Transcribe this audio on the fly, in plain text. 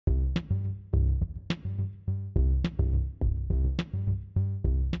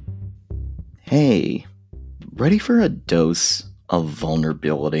Hey, ready for a dose of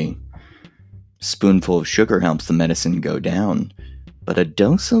vulnerability? Spoonful of sugar helps the medicine go down, but a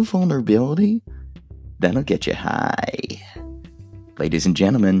dose of vulnerability? That'll get you high. Ladies and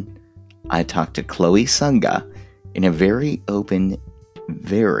gentlemen, I talked to Khloe Sunga in a very open,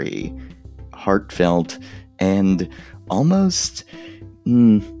 very heartfelt, and almost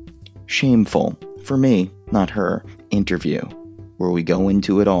shameful, for me, not her, interview, where we go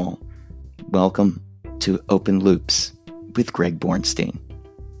into it all. Welcome to Open Loops with Greg Bornstein.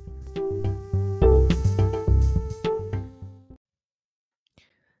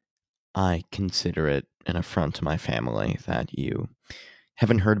 I consider it an affront to my family that you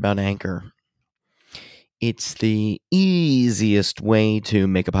haven't heard about Anchor. It's the easiest way to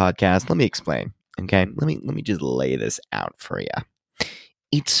make a podcast. Let me explain, okay? Let me just lay this out for you.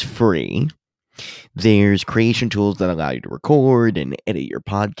 It's free. There's creation tools that allow you to record and edit your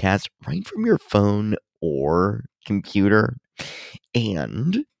podcast right from your phone or computer.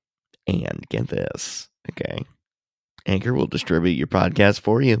 And get this, okay? Anchor will distribute your podcast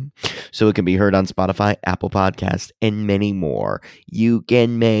for you, so it can be heard on Spotify, Apple Podcasts, and many more. You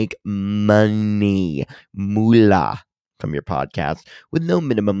can make money, moolah, from your podcast with no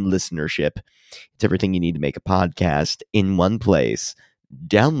minimum listenership. It's everything you need to make a podcast in one place.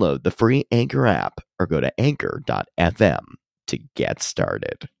 Download the free Anchor app or go to anchor.fm to get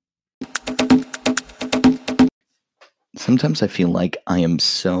started. Sometimes I feel like I am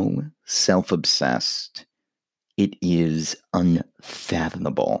so self-obsessed. It is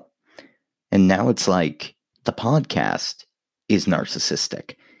unfathomable. And now it's like the podcast is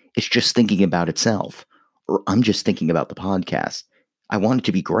narcissistic. It's just thinking about itself. Or I'm just thinking about the podcast. I want it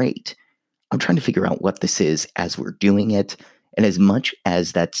to be great. I'm trying to figure out what this is as we're doing it. And as much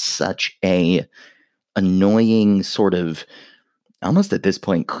as that's such a annoying sort of, almost at this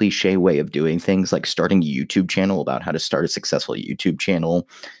point, cliche way of doing things, like starting a YouTube channel about how to start a successful YouTube channel,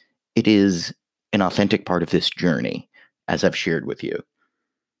 it is an authentic part of this journey, as I've shared with you.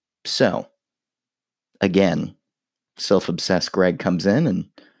 So, again, self-obsessed Greg comes in and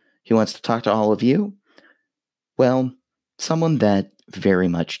he wants to talk to all of you. Well, someone that very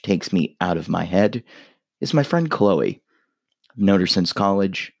much takes me out of my head is my friend Khloe. I've known her since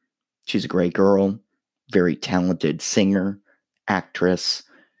college. She's a great girl, very talented singer, actress,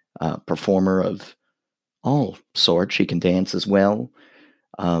 performer of all sorts. She can dance as well.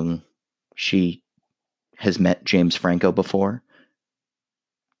 She has met James Franco before.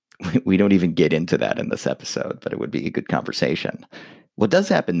 We don't even get into that in this episode, but it would be a good conversation. What does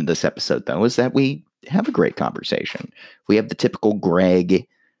happen in this episode, though, is that we have a great conversation. We have the typical Greg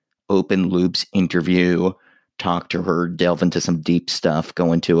open loops interview, talk to her, delve into some deep stuff,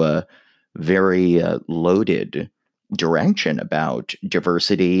 go into a very loaded direction about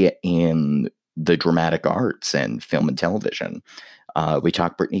diversity in the dramatic arts and film and television. We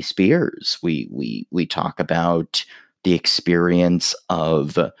talk Britney Spears. We talk about the experience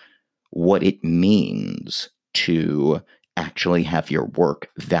of what it means to actually have your work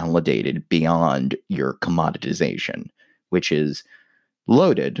validated beyond your commoditization, which is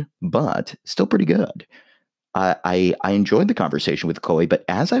loaded, but still pretty good. I enjoyed the conversation with Khloe, but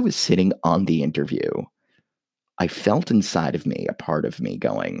as I was sitting on the interview, I felt inside of me, a part of me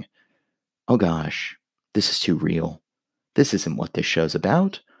going, oh gosh, this is too real. This isn't what this show's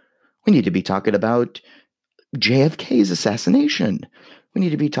about. We need to be talking about JFK's assassination. We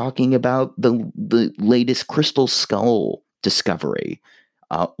need to be talking about the latest crystal skull discovery,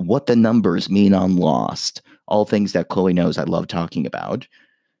 what the numbers mean on Lost, all things that Khloe knows I love talking about.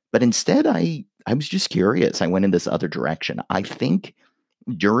 But instead, I was just curious. I went in this other direction. I think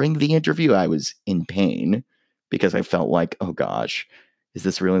during the interview, I was in pain because I felt like, oh gosh, is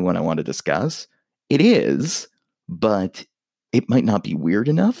this really what I want to discuss? It is, but it might not be weird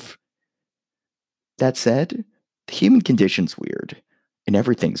enough. That said, the human condition's weird, and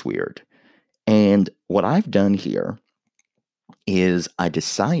everything's weird. And what I've done here is I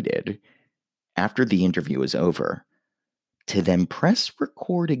decided, after the interview was over, to then press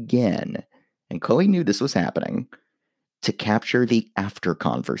record again, and Khloe knew this was happening, to capture the after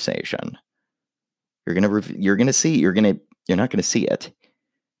conversation. You're not going to see it.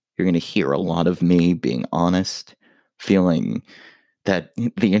 You're going to hear a lot of me being honest, feeling that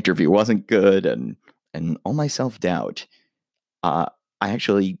the interview wasn't good, and all my self-doubt. I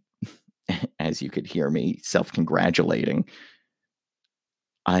actually, as you could hear me self-congratulating,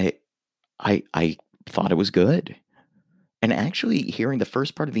 I thought it was good. And actually, hearing the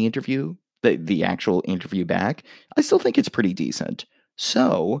first part of the interview, the actual interview back, I still think it's pretty decent.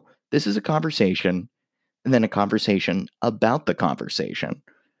 So, this is a conversation, and then a conversation about the conversation.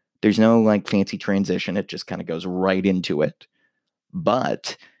 There's no like fancy transition. It just kind of goes right into it.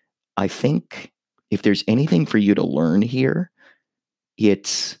 But I think if there's anything for you to learn here,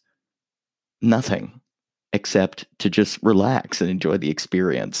 it's nothing except to just relax and enjoy the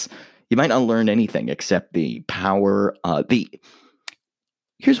experience. You might not learn anything except the power.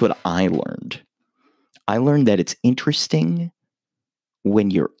 Here's what I learned. I learned that it's interesting when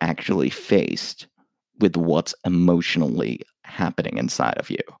you're actually faced with what's emotionally happening inside of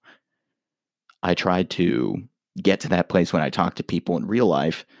you. I tried to get to that place when I talk to people in real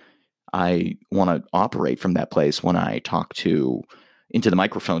life. I want to operate from that place when I talk to into the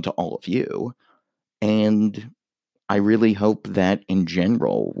microphone to all of you. And I really hope that in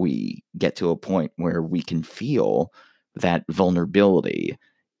general, we get to a point where we can feel that vulnerability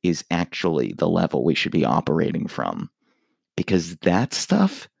is actually the level we should be operating from. Because that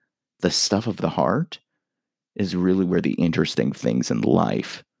stuff, the stuff of the heart, is really where the interesting things in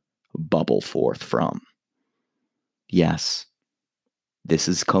life bubble forth from. Yes, this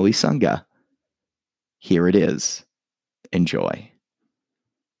is Khloe Sunga. Here it is. Enjoy.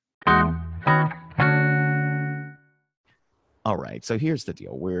 All right, so here's the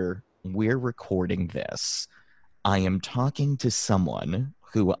deal. We're recording this. I am talking to someone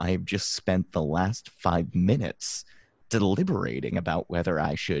who I've just spent the last 5 minutes deliberating about whether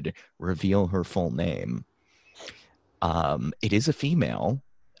I should reveal her full name. It is a female.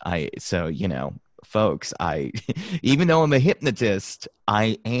 Folks, I even though I'm a hypnotist,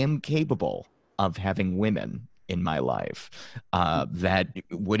 I am capable of having women in my life that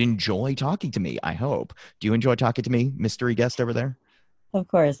would enjoy talking to me, I hope. Do you enjoy talking to me, mystery guest over there? Of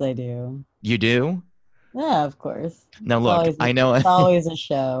course I do. You do? Yeah, of course. Now look, I know It's always a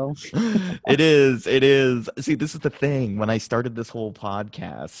show. it is. See, this is the thing. When I started this whole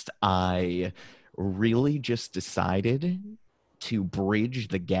podcast, I really just decided to bridge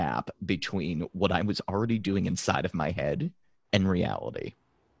the gap between what I was already doing inside of my head and reality.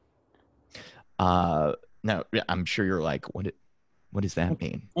 Uh Now I'm sure you're like, what does that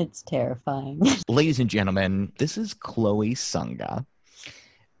mean? It's terrifying. Ladies and gentlemen, this is Khloe Sunga.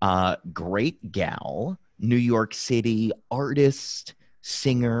 Great gal, New York City artist,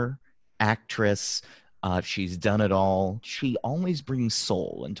 singer, actress. She's done it all. She always brings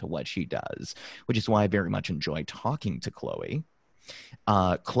soul into what she does, which is why I very much enjoy talking to Khloe.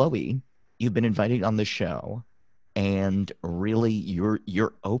 Khloe, you've been invited on the show, and really,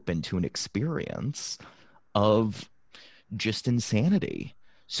 you're open to an experience of just insanity.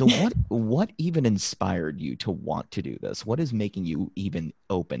 So what even inspired you to want to do this? What is making you even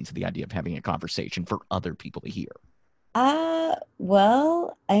open to the idea of having a conversation for other people to hear?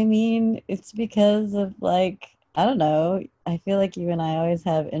 Well, I mean, it's because of like, I don't know. I feel like you and I always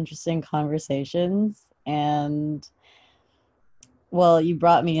have interesting conversations and well, you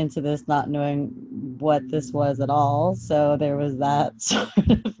brought me into this not knowing what this was at all, so there was that sort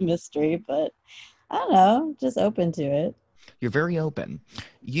of mystery, but I don't know, just open to it. You're very open.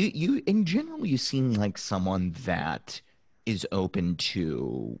 You in general you seem like someone that is open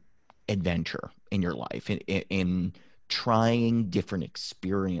to adventure in your life in trying different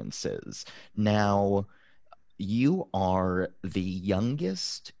experiences. Now, you are the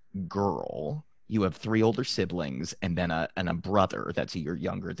youngest girl. You have three older siblings and then a brother that's a year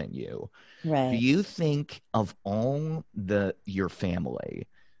younger than you. Do Right. you think of all the your family,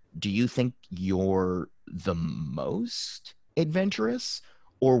 do you think you're the most adventurous,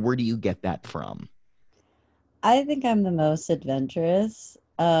 or where do you get that from? I think I'm the most adventurous,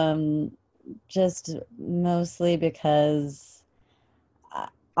 just mostly because, uh,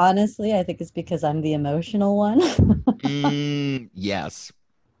 honestly, I think it's because I'm the emotional one. Yes.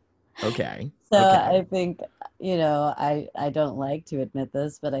 Okay. So Okay. I think, I don't like to admit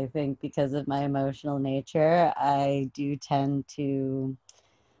this, but I think because of my emotional nature, I do tend to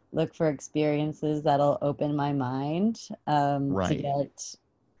look for experiences that'll open my mind, to Right. get,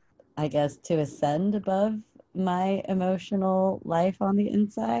 I guess, to ascend above my emotional life on the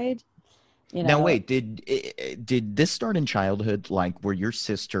inside. You Now know, wait, did this start in childhood? Like were your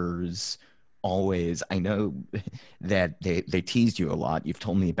sisters always, I know that they teased you a lot. You've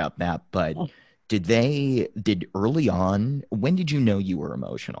told me about that, but did early on, when did you know you were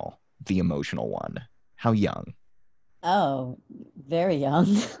emotional? The emotional one. How young? oh, very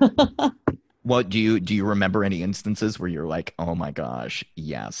young. What do you remember any instances where you're like, "Oh my gosh,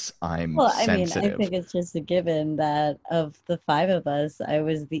 yes, I'm Well, I mean, I sensitive." think it's just a given that of the five of us, I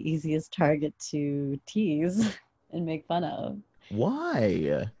was the easiest target to tease and make fun of.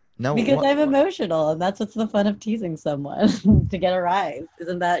 Why? No, Because I'm emotional, and that's what's the fun of teasing someone to get a rise.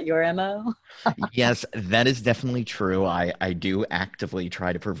 Isn't that your MO? yes, that is definitely true. I do actively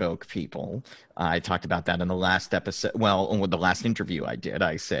try to provoke people. I talked about that in the last episode. Well, with the last interview I did,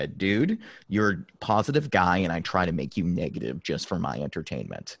 I said, dude, you're a positive guy, and I try to make you negative just for my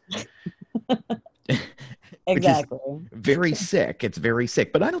entertainment. Which is Exactly. very sick. It's very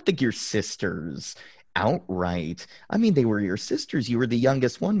sick. But I don't think your sisters outright. I mean, they were your sisters. You were the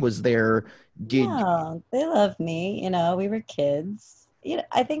youngest one. Was there, did, No, they love me. We were kids.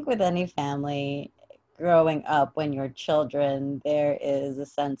 I think with any family growing up, when you're children, there is a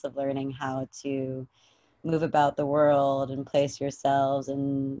sense of learning how to move about the world and place yourselves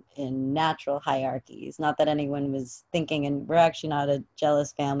in natural hierarchies. Not that anyone was thinking, and we're actually not a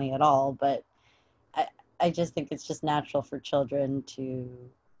jealous family at all, but I, I just think it's just natural for children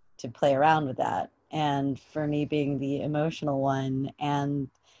to play around with that. And for me being the emotional one and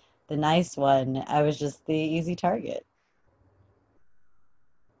the nice one, I was just the easy target.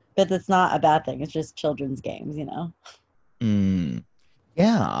 But it's not a bad thing. It's just children's games. mm,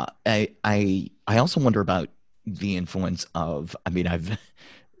 yeah, I also wonder about the influence of, I mean,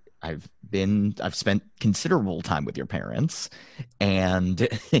 I've spent considerable time with your parents and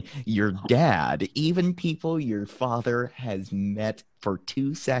your dad, even people your father has met for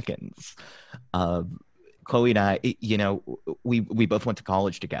 2 seconds. Uh, Chloe and I, we both went to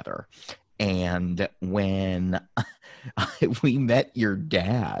college together. And when we met your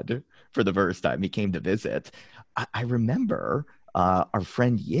dad for the first time, he came to visit. I remember our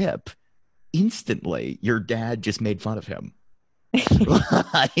friend Yip, instantly, your dad just made fun of him.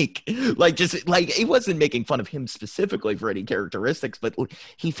 Just like he wasn't making fun of him specifically for any characteristics, but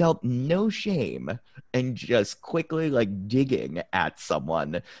he felt no shame and just quickly like digging at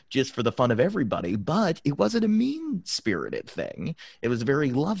someone just for the fun of everybody. But it wasn't a mean spirited thing. It was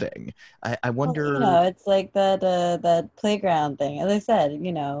very loving. I Well, wonder, it's like that playground thing. As I said,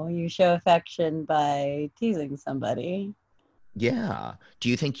 you show affection by teasing somebody. yeah. Do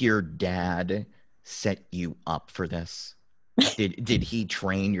you think your dad set you up for this? Did he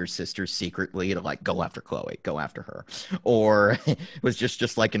train your sister secretly to like go after Chloe, go after her, or was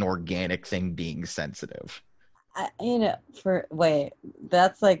just like an organic thing being sensitive? For wait,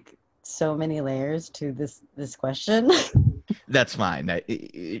 that's like so many layers to this question. That's fine.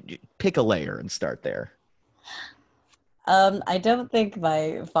 Pick a layer and start there. I don't think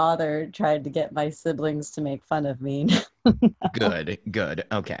my father tried to get my siblings to make fun of me. Good, good.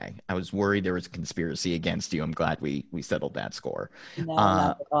 Okay. I was worried there was a conspiracy against you. I'm glad we settled that score. No, Uh,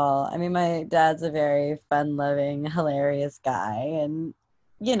 not at all. I mean, my dad's a very fun-loving, hilarious guy, and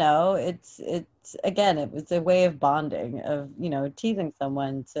it's again, it was a way of bonding, of teasing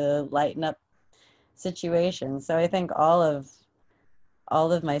someone to lighten up situations. So I think all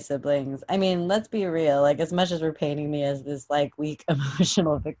of my siblings, I mean, let's be real, like as much as we're painting me as this like weak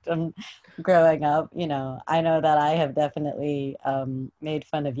emotional victim growing up, I know that I have definitely made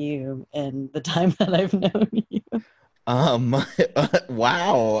fun of you in the time that I've known you. um,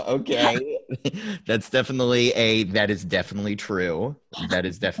 wow. Okay. That is definitely true. That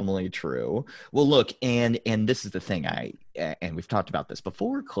is definitely true. Well, look, and this is the thing and we've talked about this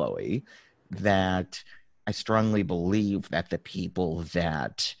before, Chloe, that I strongly believe that the people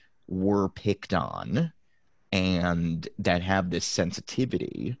that were picked on and that have this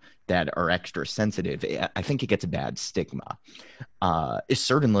sensitivity, that are extra sensitive, I think it gets a bad stigma. It's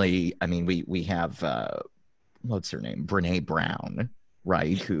certainly, I mean, we have what's her name, Brene Brown,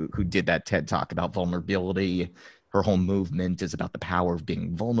 right? Who did that TED talk about vulnerability. Her whole movement is about the power of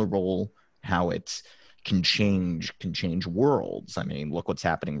being vulnerable, how it can change worlds. I mean, look what's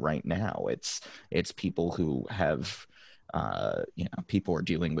happening right now. It's people who have people are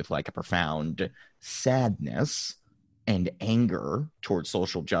dealing with like a profound sadness and anger towards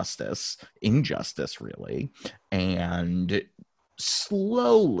social justice, injustice, really, and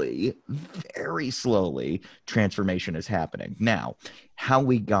slowly, very slowly, transformation is happening. Now, how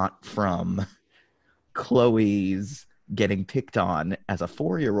we got from Chloe's getting picked on as a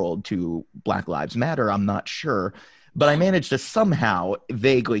 4 year old to Black Lives Matter, I'm not sure. But I managed to somehow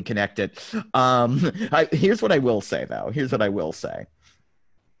vaguely connect it. Here's what I will say, though. Here's what I will say.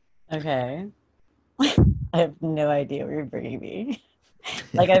 Okay. I have no idea where you're bringing me.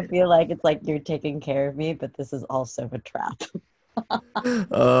 Like, I feel like it's like you're taking care of me, but this is also a trap.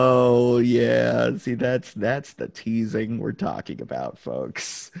 Oh yeah. See, that's the teasing we're talking about,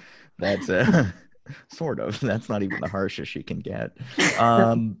 folks. That's a sort of. That's not even the harshest she can get.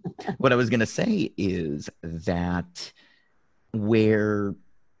 Um, what I was gonna say is that where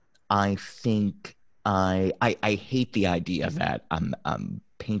I think I hate the idea that I'm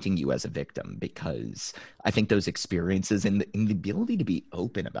painting you as a victim, because I think those experiences and the ability to be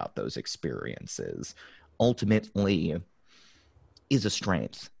open about those experiences ultimately is a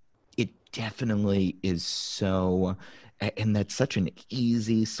strength. It definitely is so, and that's such an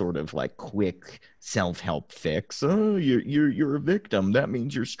easy sort of like quick self-help fix. Oh, you're a victim. That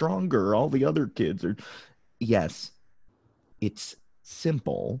means you're stronger. All the other kids are. Yes, it's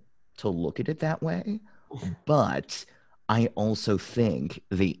simple to look at it that way, but I also think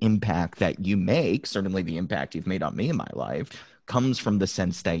the impact that you make, certainly the impact you've made on me in my life, comes from the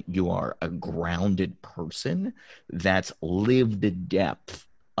sense that you are a grounded person that's lived the depth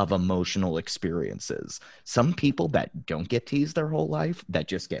of emotional experiences. Some people that don't get teased their whole life, that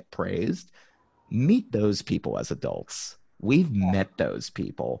just get praised, meet those people as adults. We've met those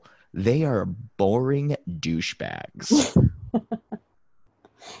people. They are boring douchebags.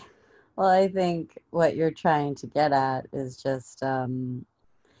 Well, I think what you're trying to get at is just, I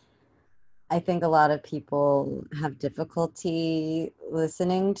think a lot of people have difficulty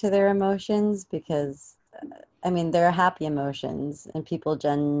listening to their emotions because, I mean, there are happy emotions, and people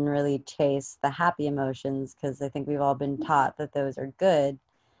generally chase the happy emotions because I think we've all been taught that those are good.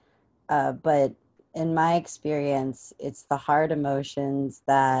 But in my experience, it's the hard emotions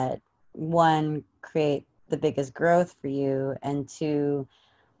that, one, create the biggest growth for you, and two,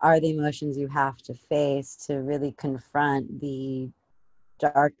 are the emotions you have to face to really confront the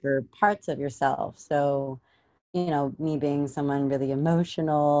darker parts of yourself. So, me being someone really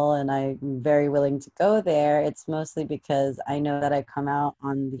emotional and I'm very willing to go there, it's mostly because I know that I come out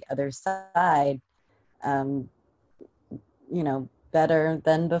on the other side, um, better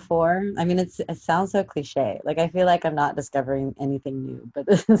than before. I mean, it sounds so cliche. Like, I feel like I'm not discovering anything new, but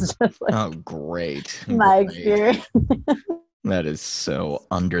this is just like Oh, great. my Great. experience. That is so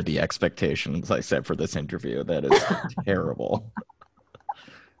under the expectations I set for this interview. That is terrible.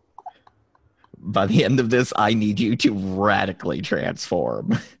 By the end of this, I need you to radically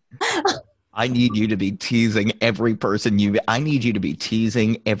transform. I need you to be teasing every person I need you to be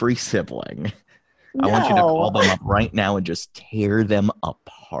teasing every sibling. I want you to call No, them up right now and just tear them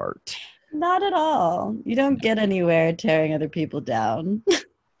apart. not at all. You don't get anywhere tearing other people down.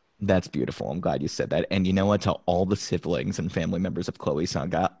 That's beautiful. I'm glad you said that. And you know what? To all the siblings and family members of Khloe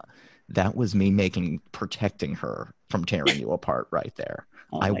Sunga, that was me protecting her from tearing you apart right there.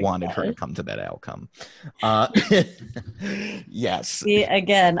 Oh I my wanted her to gosh. come to that outcome. Uh, yes. See,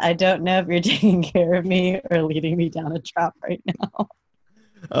 again, I don't know if you're taking care of me or leading me down a trap right now.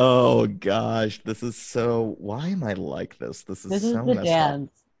 Oh gosh, this is so. Why am I like this? This is This is so the messed up.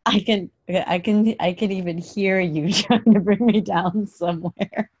 dance. I can even hear you trying to bring me down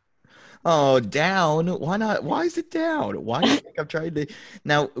somewhere. Oh, down. Why not? Why is it down? Why do you think I'm trying to?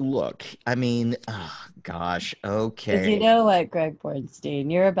 Now, look, I mean, oh, gosh, Because you okay. know what, Greg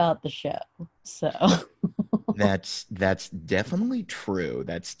Bornstein, you're about the show. So That's definitely true.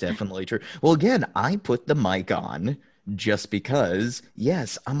 That's definitely true. Well, again, I put the mic on just because,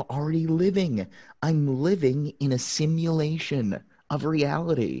 yes, I'm living in a simulation of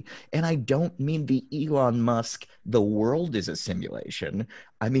reality. And I don't mean the Elon Musk, the world is a simulation.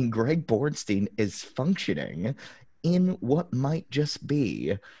 I mean, Greg Bornstein is functioning in what might just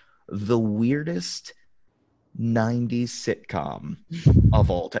be the weirdest 90s sitcom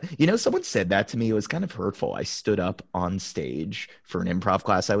of all time. You know, someone said that to me. It was kind of hurtful. I stood up on stage for an improv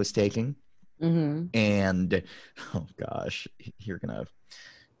class I was taking, hmm. and oh gosh, you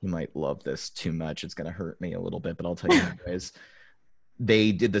might love this too much. It's gonna hurt me a little bit, but I'll tell you anyways.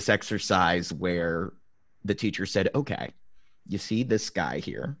 They did this exercise where the teacher said, okay, you see this guy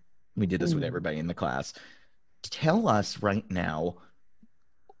here. We did this with Hmm. everybody in the class. Tell us right now,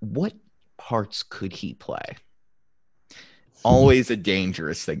 what parts could he play? Always a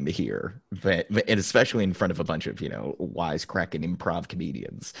dangerous thing to hear, and especially in front of a bunch of, wisecracking improv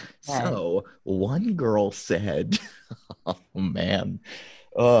comedians. Right. So one girl said, oh man,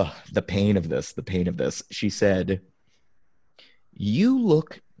 oh, the pain of this. She said, you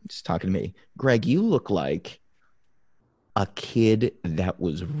look, just talking to me, Greg, you look like a kid that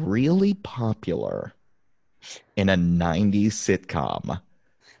was really popular in a 90s sitcom,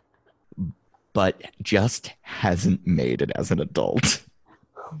 but just hasn't made it as an adult.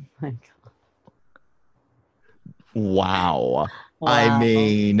 Oh my God. Wow. I Wow.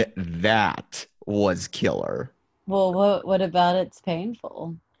 mean, that was killer Well, what about it's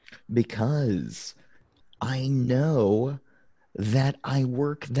painful? because I know that I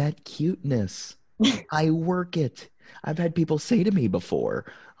work that cuteness. I work it. I've had people say to me before,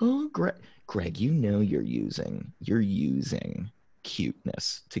 "Oh, Greg, you know you're using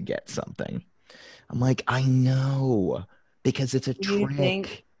cuteness to get something." I'm like, "I know. because it's a Do you think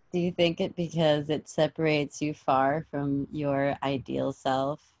trick. do you think it because it separates you far from your ideal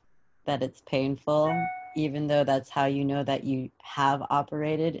self that it's painful, even though that's how you know that you have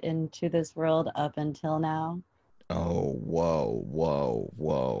operated into this world up until now? Oh, whoa, whoa,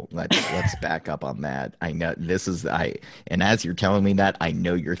 whoa. Let's back up on that. I know this is I and as you're telling me that, I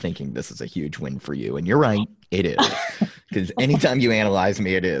know you're thinking this is a huge win for you. And you're right, it is. Because anytime you analyze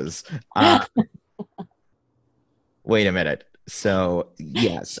me, it is. Uh Wait a minute. So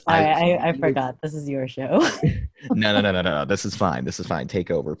yes, I Sorry, I you forgot. This is your show. no. This is fine. This is fine.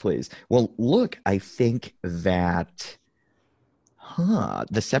 Take over, please. Well, look, I think that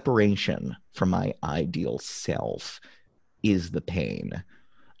the separation from my ideal self is the pain.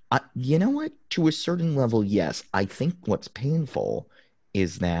 You know what? To a certain level, yes. I think what's painful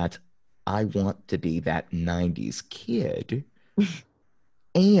is that I want to be that 90s kid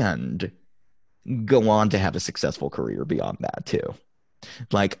and go on to have a successful career beyond that, too.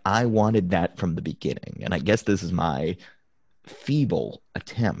 Like, I wanted that from the beginning. And I guess this is my feeble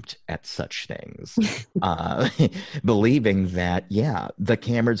attempt at such things, uh, believing that, yeah, the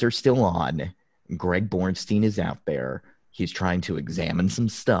cameras are still on. Greg Bornstein is out there. He's trying to examine some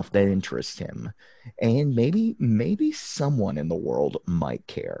stuff that interests him. And maybe someone in the world might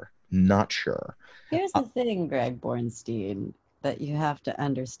care. Not sure. Here's Uh, the thing, Greg Bornstein, that you have to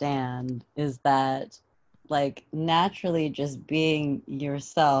understand is that, like, naturally just being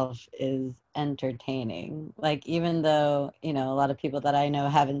yourself is entertaining. Like, even though, a lot of people that I know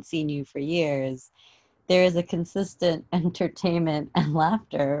haven't seen you for years, there is a consistent entertainment and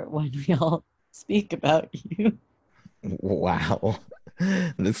laughter when we all speak about you. wow.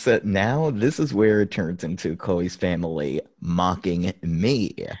 This is where it turns into Chloe's family mocking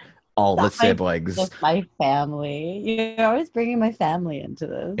me. All the Not my siblings. just my family. You're always bringing my family into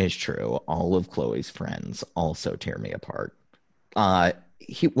this. It's true. All of Chloe's friends also tear me apart. Well,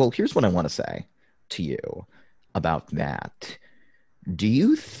 here's what I want to say to you about that. Do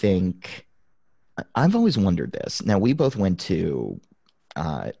you think I've always wondered this? Now, we both went to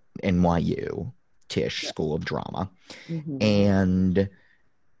uh, NYU, Tisch Yeah. School of Drama, Hmm. and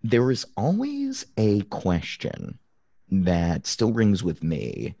there was always a question that still rings with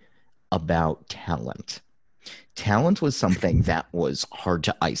me about talent. Talent was something that was hard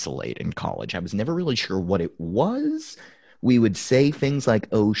to isolate in college. I was never really sure what it was. We would say things like,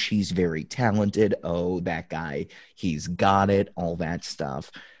 oh, she's very talented. Oh, that guy, he's got it, all that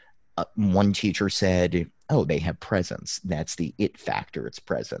stuff. One teacher said, oh, they have presence. That's the it factor, it's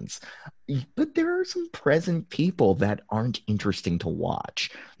presence. But there are some present people that aren't interesting to watch.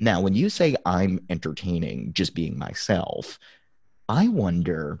 Now, when you say I'm entertaining just being myself, I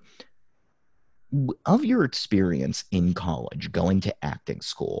wonder of your experience in college going to acting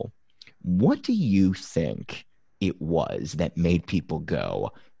school, what do you think it was that made people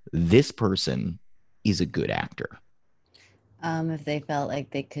go, this person is a good actor? If they felt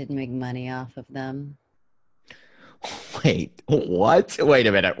like they could make money off of them. Wait, what? Wait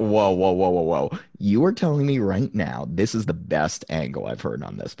a minute. Whoa. You are telling me right now, this is the best angle I've heard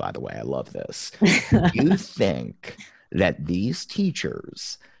on this, by the way. I love this. You think that these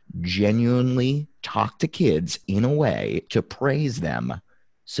teachers genuinely talk to kids in a way to praise them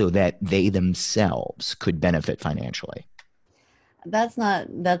so that they themselves could benefit financially?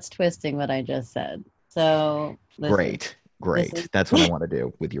 That's twisting what I just said. So listen, Great, this great. is That's what I want to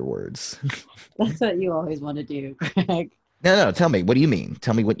do with your words. that's what you always want to do, Greg. No, tell me, what do you mean?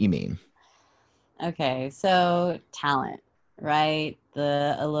 Tell me what you mean. Okay, so talent, right?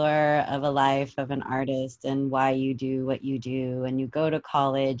 The allure of a life of an artist and why you do what you do, and you go to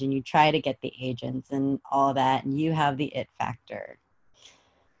college and you try to get the agents and all that, and you have the it factor.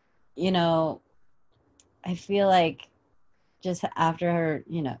 You know, I feel like just after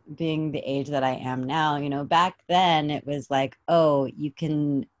being the age that I am now, back then it was like, oh, you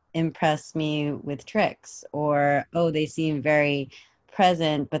can impress me with tricks, or oh, they seem very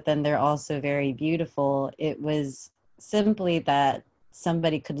present but then they're also very beautiful. It was simply that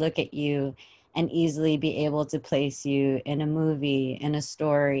somebody could look at you and easily be able to place you in a movie, in a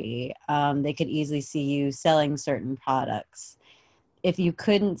story. They could easily see you selling certain products. If you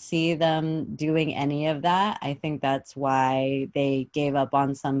couldn't see them doing any of that, I think that's why they gave up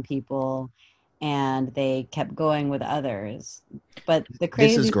on some people and they kept going with others. But the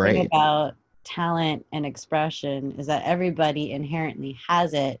This is crazy thing great. about talent and expression is that everybody inherently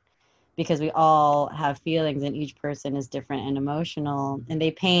has it because we all have feelings and each person is different and emotional. And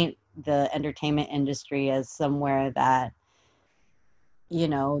they paint the entertainment industry as somewhere that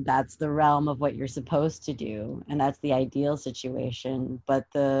that's the realm of what you're supposed to do and that's the ideal situation, but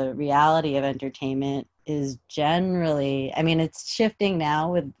the reality of entertainment is generally, I mean, it's shifting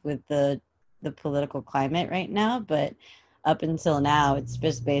now with the political climate right now, but up until now, it's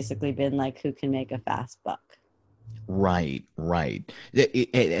just basically been like who can make a fast buck. Right, right.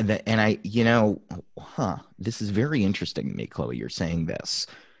 And I, this is very interesting to me, Chloe. You're saying this.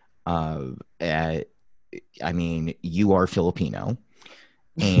 Uh, uh, I mean, you are Filipino,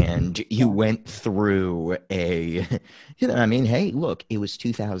 and you Yeah. went through a, I mean, hey, look, it was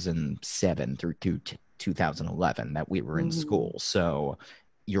 2007 through 2011 that we were in Hmm. school. So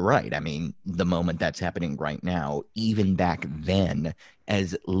you're right. I mean, the moment that's happening right now, even back then,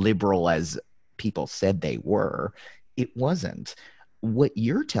 as liberal as people said they were, it wasn't. What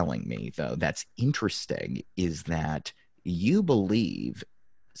you're telling me, though, that's interesting is that you believe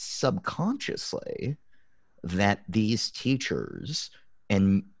subconsciously that these teachers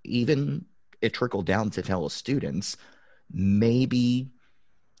and even it trickled down to fellow students maybe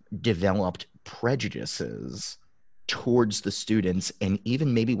developed prejudices towards the students and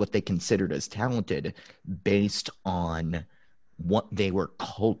even maybe what they considered as talented based on what they were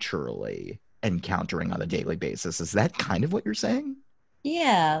culturally encountering on a daily basis. Is that kind of what you're saying?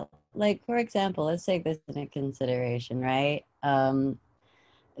 Yeah, like for example, let's take this into consideration, right?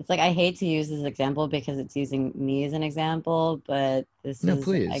 It's like I hate to use this example because it's using me as an example, but this No, is, I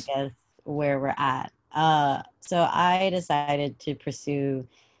please. guess, where we're at. So I decided to pursue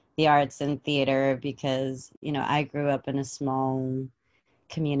the arts and theater because, I grew up in a small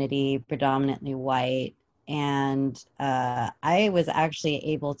community, predominantly white, and I was actually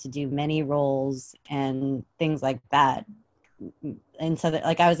able to do many roles and things like that. And so, that,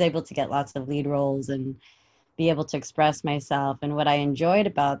 like, I was able to get lots of lead roles and be able to express myself. And what I enjoyed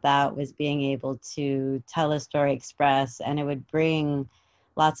about that was being able to tell a story, express, and it would bring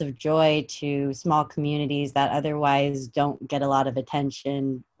lots of joy to small communities that otherwise don't get a lot of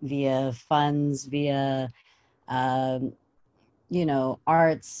attention via funds, via, um,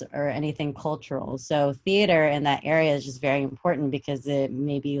 arts or anything cultural. So theater in that area is just very important because it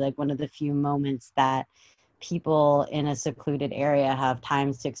may be like one of the few moments that people in a secluded area have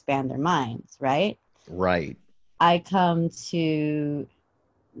times to expand their minds, right? Right. I come to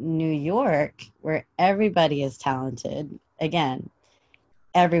New York where everybody is talented. Again,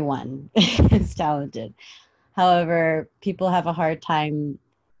 everyone is talented. However, people have a hard time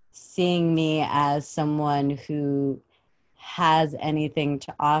seeing me as someone who has anything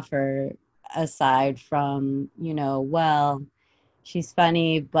to offer aside from, well, she's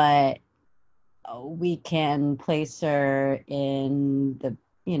funny, but we can place her in the,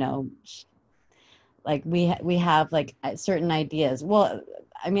 you know, like we have like certain ideas. Well,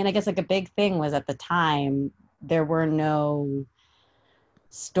 I mean, I guess like a big thing was at the time there were no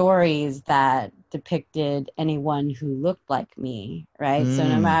stories that depicted anyone who looked like me, right? So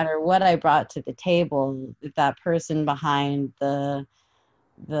no Mm, matter what I brought to the table, if that person behind the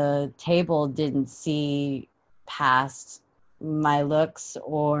table didn't see past my looks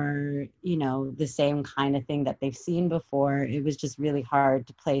or the same kind of thing that they've seen before, it was just really hard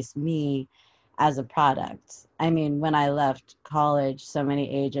to place me as a product. I mean, when I left college, so many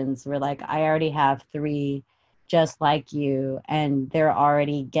agents were like, I already have three just like you and they're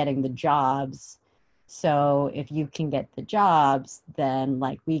already getting the jobs, so if you can get the jobs, then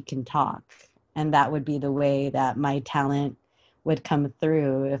like we can talk. And that would be the way that my talent would come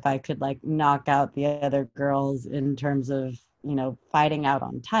through if I could like knock out the other girls in terms of, fighting out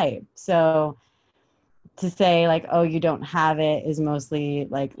on type. So to say like, oh, you don't have it is mostly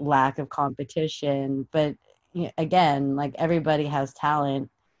like lack of competition. But again, like everybody has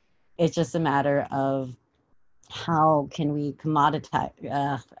talent. It's just a matter of how can we commoditize,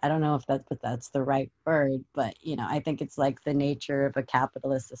 I don't know if that's the right word, but I think it's like the nature of a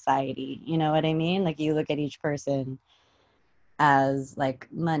capitalist society, you know what I mean? Like you look at each person as like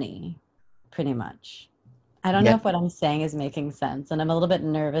money, pretty much. I don't know yeah. if what I'm saying is making sense, and I'm a little bit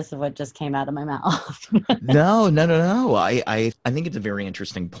nervous of what just came out of my mouth. No, no, no, no. I think it's a very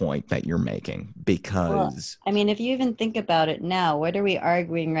interesting point that you're making Well, because I mean, if you even think about it now, what are we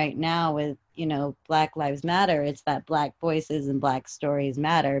arguing right now with, Black Lives Matter? It's that Black voices and Black stories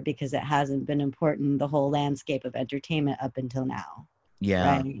matter because it hasn't been important the whole landscape of entertainment up until now,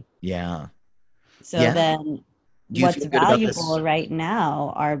 yeah, right? yeah, So yeah. then Do you what's feel good about this? valuable right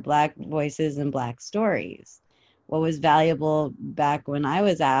now are Black voices and Black stories. What was valuable back when I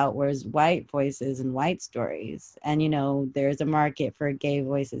was out was white voices and white stories. And, there's a market for gay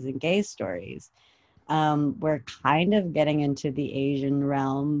voices and gay stories. We're kind of getting into the Asian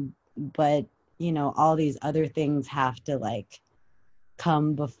realm, but, all these other things have to like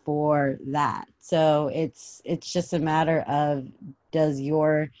come before that. So it's just a matter of, does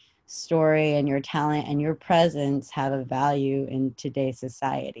your story and your talent and your presence have a value in today's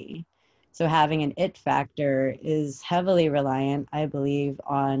society. So having an it factor is heavily reliant, I believe,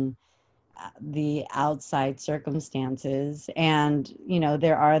 on the outside circumstances. And,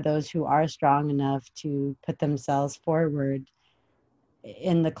 there are those who are strong enough to put themselves forward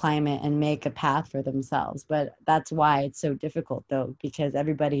in the climate and make a path for themselves. But that's why it's so difficult, though, because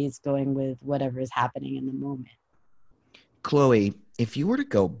everybody's going with whatever is happening in the moment. Chloe, if you were to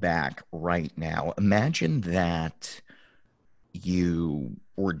go back right now, imagine that you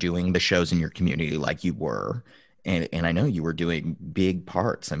were doing the shows in your community like you were. And I know you were doing big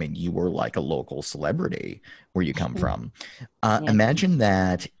parts. I mean, you were like a local celebrity where you come from. Yeah. Imagine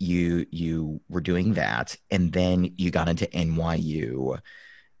that you were doing that, and then you got into NYU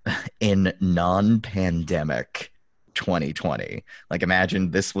in non-pandemic 2020. Like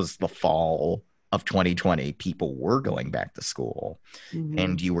imagine this was the fall of 2020. People were going back to school Mm-hmm.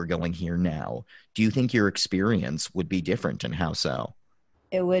 and you were going here now. Do you think your experience would be different and how so?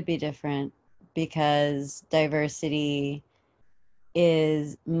 It would be different because diversity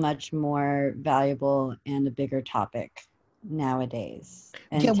is much more valuable and a bigger topic nowadays.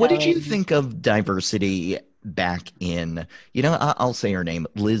 Yeah, And what did you telling, think of diversity back in, I'll say her name,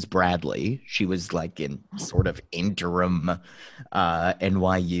 Liz Bradley. She was like in sort of interim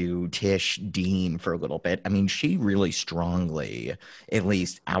NYU Tish Dean for a little bit. I mean, she really strongly, at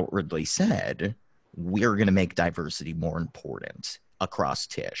least outwardly said, we're going to make diversity more important across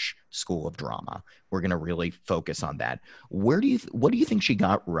Tish School of Drama. We're going to really focus on that. What do you think she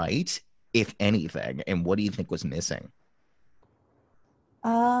got right, if anything, and what do you think was missing?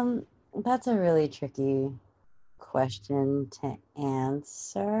 um, that's a really tricky question to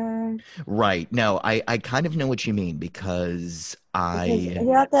answer Right. No, I kind of know what you mean because because I,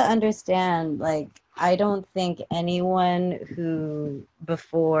 you have to understand, like, I don't think anyone who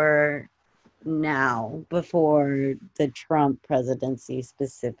before the Trump presidency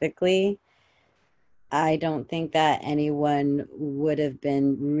specifically, I don't think that anyone would have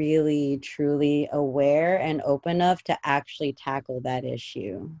been really truly aware and open enough to actually tackle that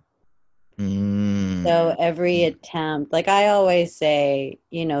issue. So mm, every attempt, like I always say,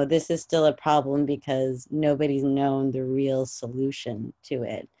 this is still a problem because nobody's known the real solution to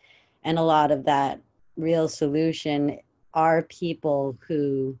it. And a lot of that real solution are people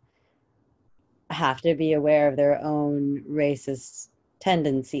who have to be aware of their own racist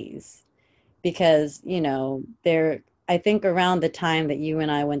tendencies because there I think around the time that you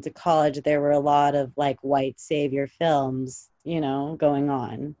and I went to college there were a lot of like white savior films going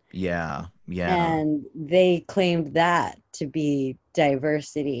on, yeah, yeah. and they claimed that to be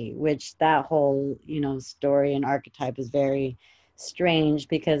diversity, which that whole story and archetype is very strange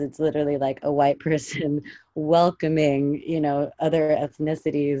because it's literally like a white person welcoming other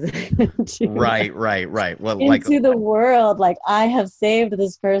ethnicities to Right, right, right. Well, like, into the world, like I have saved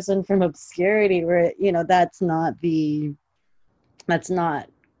this person from obscurity, where that's not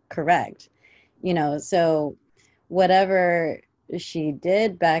correct. So whatever she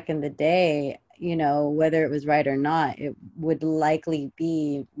did back in the day, whether it was right or not, it would likely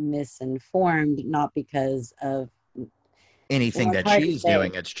be misinformed, not because of, anything well, it's that hard to she's say.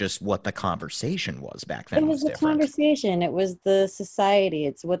 doing, it's just what the conversation was back It then was was the different. conversation, it was the society,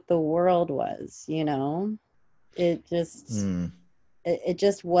 it's what the world was. It just Hmm. it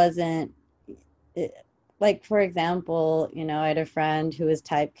just wasn't it, like, for example, I had a friend who was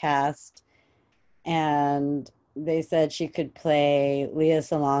typecast, and they said she could play Leah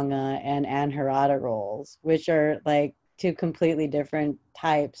Salonga and Anne Harada roles, which are like two completely different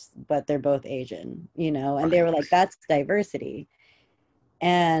types, but they're both Asian, and they were like, Right. that's diversity.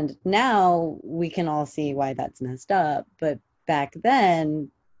 And now we can all see why that's messed up. But back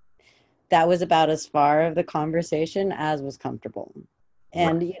then, that was about as far of the conversation as was comfortable.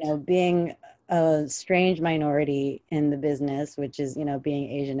 And, Right. being a strange minority in the business, which is,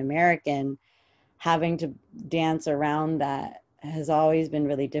 being Asian American, having to dance around that has always been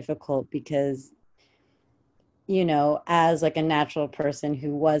really difficult because, as like a natural person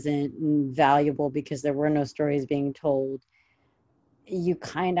who wasn't valuable because there were no stories being told, you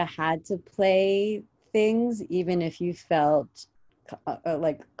kind of had to play things even if you felt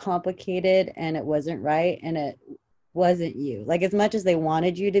like complicated and it wasn't right and it wasn't you. Like as much as they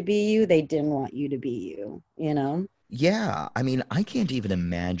wanted you to be you, they didn't want you to be you. Yeah, I mean, I can't even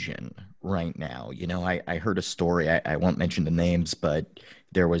imagine right now. I heard a story, I won't mention the names, but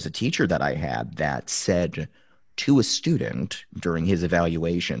there was a teacher that I had that said to a student during his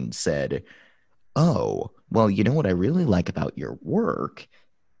evaluation, said, oh, well, you know what I really like about your work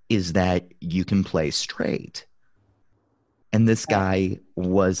is that you can play straight. And this Right. guy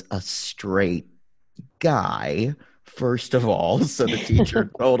was a straight guy, first of all. So the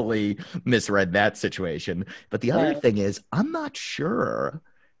teacher totally misread that situation. But the other Right. thing is, I'm not sure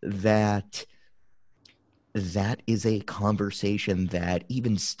that that is a conversation that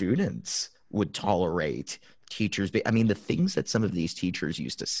even students would tolerate. I mean, the things that some of these teachers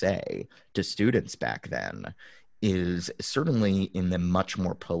used to say to students back then is certainly in the much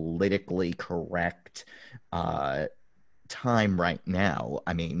more politically correct uh, time right now.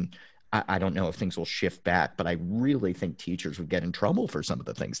 I mean, I don't know if things will shift back, but I really think teachers would get in trouble for some of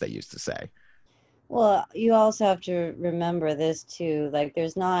the things they used to say. Well, you also have to remember this too. Like,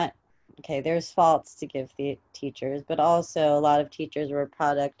 there's not, okay, there's faults to give the teachers, but also a lot of teachers were a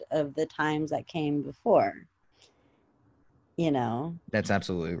product of the times that came before, you know? That's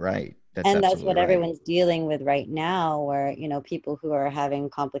absolutely right. That's And that's absolutely what right. everyone's dealing with right now, where, people who are having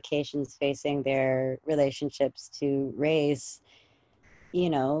complications facing their relationships to race,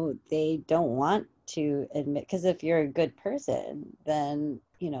 they don't want to admit, because if you're a good person, then,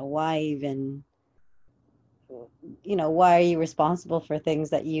 why even why are you responsible for things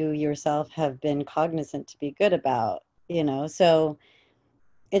that you yourself have been cognizant to be good about, so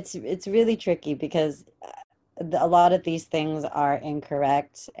it's really tricky because a lot of these things are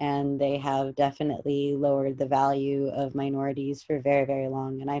incorrect, and they have definitely lowered the value of minorities for very, very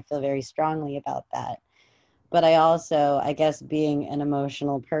long, and I feel very strongly about that. But I also, I guess, being an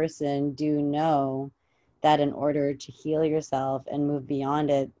emotional person, do know that in order to heal yourself and move beyond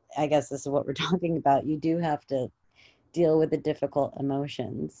it, I guess this is what we're talking about, you do have to deal with the difficult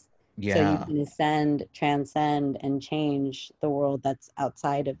emotions so you Yeah. can ascend, transcend, and change the world that's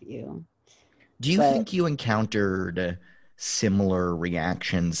outside of you. Do you But think you encountered similar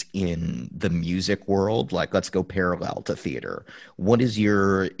reactions in the music world? Like, let's go parallel to theater.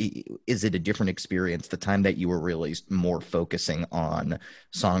 Is it a different experience the time that you were really more focusing on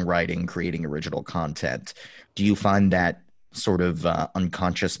songwriting, creating original content? Do you find that sort of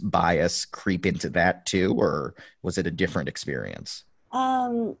unconscious bias creep into that too, or was it a different experience?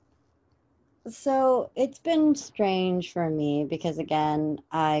 um so it's been strange for me because, again,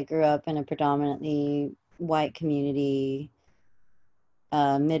 I grew up in a predominantly white community,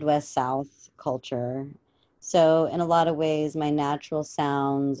 Midwest South culture. So in a lot of ways my natural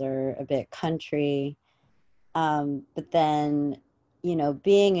sounds are a bit country. But then,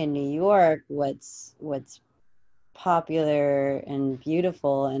 being in New York, what's popular and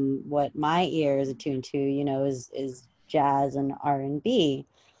beautiful and what my ear is attuned to, is jazz and R&B.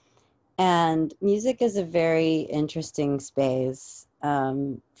 And music is a very interesting space,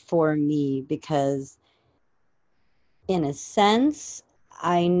 for me, because in a sense,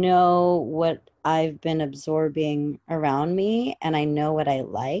 I know what I've been absorbing around me and I know what I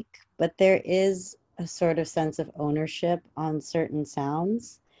like, but there is a sort of sense of ownership on certain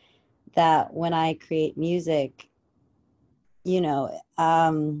sounds that when I create music, you know,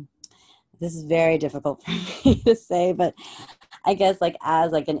 um, this is very difficult for me to say, but I guess, like,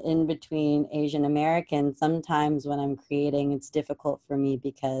 as like an in between Asian American, sometimes when I'm creating, it's difficult for me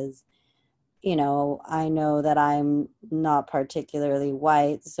because I know that I'm not particularly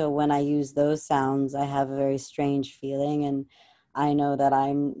white. So when I use those sounds, I have a very strange feeling. And I know that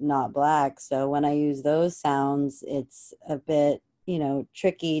I'm not black. So when I use those sounds, it's a bit,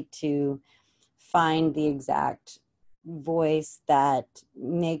 tricky to find the exact voice that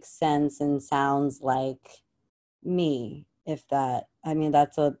makes sense and sounds like me. If that, I mean,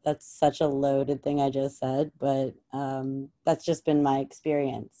 that's such a loaded thing I just said, but that's just been my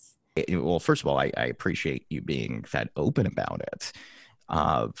experience. Well, first of all, I appreciate you being that open about it.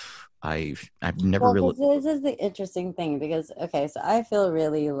 Uh, I've never Well, really. because this is the interesting thing, because, okay, so I feel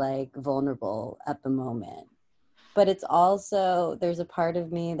really like vulnerable at the moment, but it's also, there's a part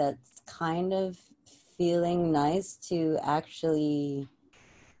of me that's kind of feeling nice to actually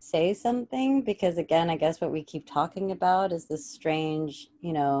say something, because, again, I guess what we keep talking about is this strange,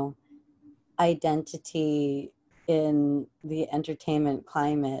 identity in the entertainment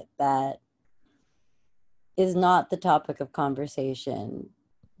climate that is not the topic of conversation,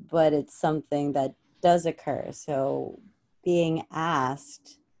 but it's something that does occur. So being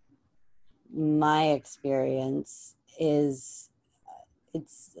asked, my experience is,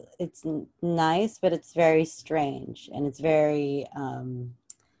 it's nice, but it's very strange and it's very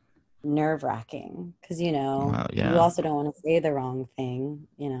nerve wracking because Wow, you yeah, also don't want to say the wrong thing.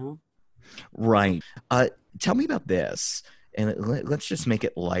 right. Tell me about this, and let's just make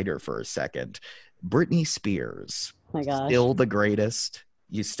it lighter for a second. Britney Spears, Oh my gosh. still the greatest.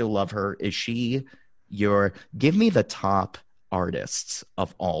 You still love her. Is she your? Give me the top artists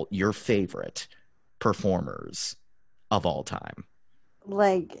of all your favorite performers of all time.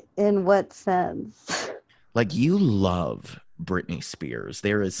 Like, in what sense? Like, you love Britney Spears.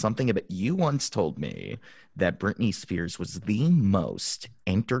 There is something about you once told me that Britney Spears was the most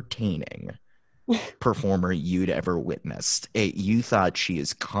entertaining performer you'd ever witnessed. You thought she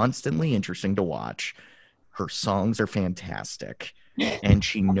is constantly interesting to watch. Her songs are fantastic. And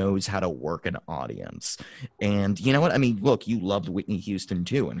she knows how to work an audience. And you know what? I mean, look, you loved Whitney Houston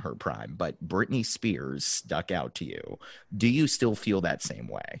too in her prime, but Britney Spears stuck out to you. Do you still feel that same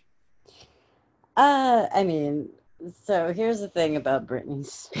way? I mean, so here's the thing about Britney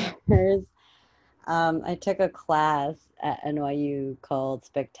Spears. I took a class at NYU called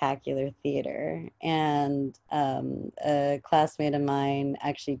Spectacular Theater, and a classmate of mine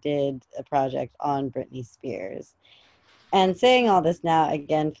actually did a project on Britney Spears. And saying all this now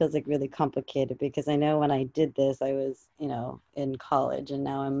again feels like really complicated because I know when I did this, I was, in college, and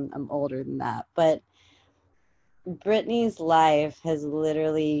now I'm older than that. But Britney's life has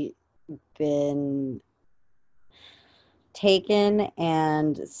literally been taken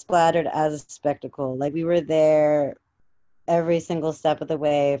and splattered as a spectacle. Like, we were there every single step of the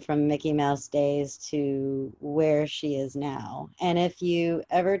way from Mickey Mouse days to where she is now. And if you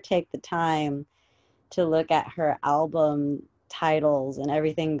ever take the time to look at her album titles and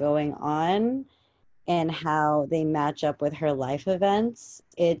everything going on and how they match up with her life events,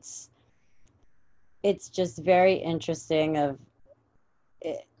 it's just very interesting of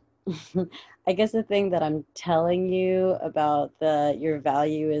it. I guess the thing that I'm telling you about the your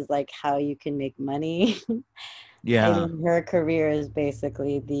value is like how you can make money. I Yeah. mean, her career is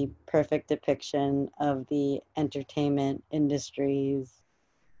basically the perfect depiction of the entertainment industry's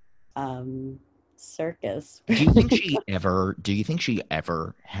um, circus. Do you think she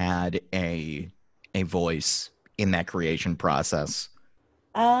ever had a voice in that creation process?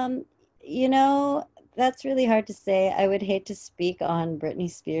 um, you know, that's really hard to say. I would hate to speak on Britney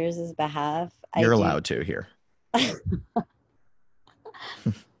Spears' behalf. I You're do, allowed to here.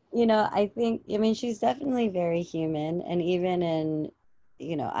 I think, I mean, she's definitely very human. And even in,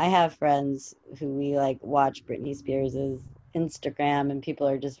 I have friends who we like watch Britney Spears's Instagram, and people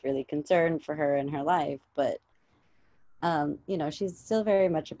are just really concerned for her and her life. But, she's still very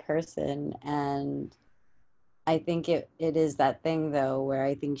much a person. And I think it is that thing, though, where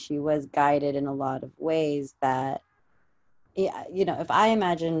I think she was guided in a lot of ways that, yeah, if I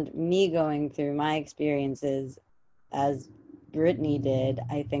imagined me going through my experiences as Brittany did,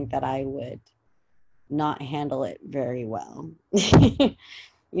 I think that I would not handle it very well.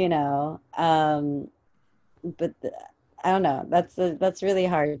 you know, um, but I don't know. That's really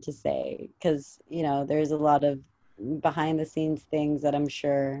hard to say because there's a lot of behind the scenes things that I'm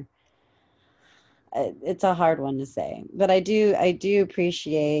sure it's a hard one to say. But I do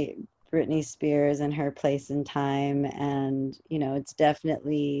appreciate Britney Spears and her place in time, and it's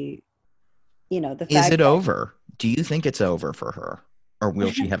definitely the Is fact it over? Do you think it's over for her? Or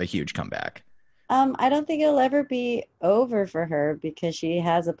will she that have a huge comeback? I don't think it'll ever be over for her because she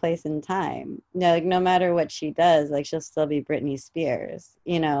has a place in time. No, like no matter what she does, like she'll still be Britney Spears.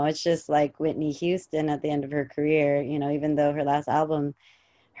 It's just like Whitney Houston at the end of her career, even though her last album,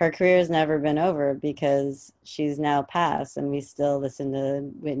 her career's never been over because she's now passed and we still listen to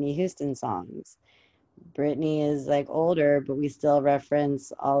Whitney Houston songs. Britney is like older, but we still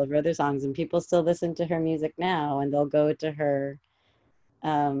reference all of her other songs and people still listen to her music now and they'll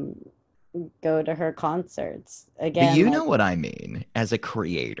um go to her concerts. But Again, you like know what I mean. As a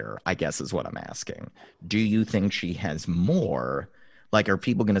creator, I guess is what I'm asking. Do you think she has more? Like, are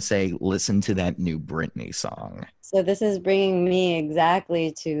people going to say, listen to that new Britney song? so this is bringing me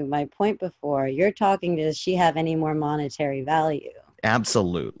exactly to my point before. You're talking, does she have any more monetary value?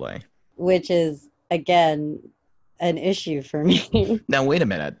 Absolutely. Which is again an issue for me. Now, wait a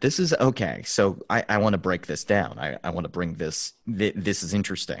minute. This is okay. So I want to break this down. I want to bring this. This is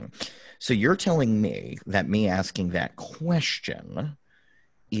interesting. So you're telling me that me asking that question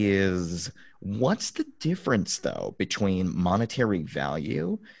is what's the difference, though, between monetary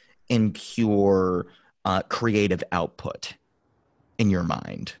value and pure creative output in your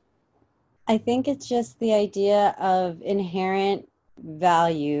mind I think it's just the idea of inherent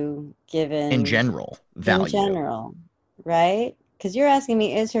value in given general? in Value. general, right? Because you're asking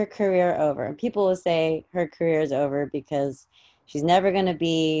me, is her career over? And people will say her career is over because she's never going to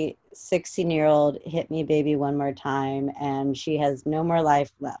be 16-year-old, hit me baby one more time, and she has no more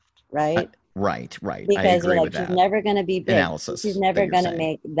life left, Uh, right? right, right. I Because they're agree like, with she's that never going to be big. She's analysis that never you're going to saying.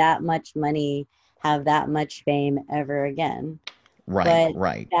 make that much money, have that much fame ever again. Right, But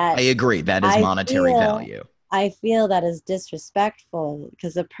right. I that agree. That is I monetary feel value. I feel that is disrespectful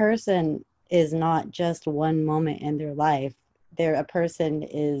because a person, is not just one moment in their life. A person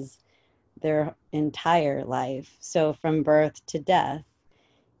is their entire life. So from birth to death,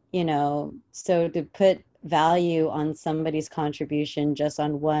 so to put value on somebody's contribution just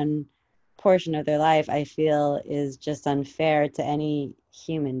on one portion of their life, I feel is just unfair to any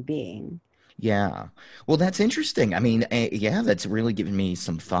human being. Yeah. Well, that's interesting. I mean, yeah, that's really given me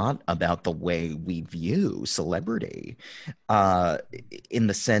some thought about the way we view celebrity, uh, in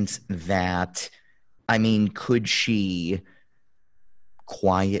the sense that, I mean, could she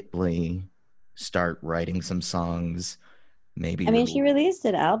quietly start writing some songs, maybe I mean, she released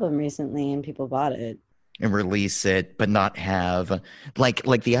an album recently and people bought it. and release it, but not have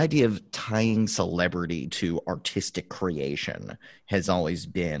like the idea of tying celebrity to artistic creation has always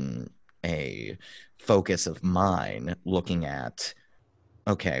been a focus of mine, looking at,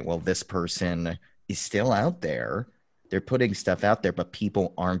 okay, well, this person is still out there. They're putting stuff out there, but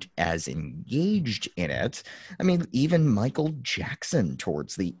people aren't as engaged in it. I mean, even Michael Jackson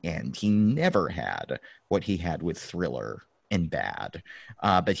towards the end, he never had what he had with Thriller and Bad,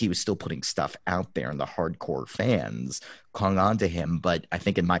 but he was still putting stuff out there, and the hardcore fans clung on to him. But I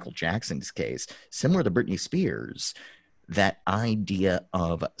think in Michael Jackson's case, similar to Britney Spears, that idea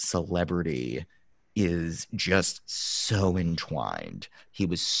of celebrity is just so entwined. He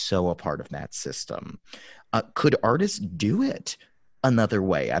was so a part of that system. Could artists do it another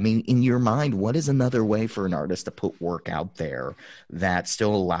way? I mean, in your mind, what is another way for an artist to put work out there that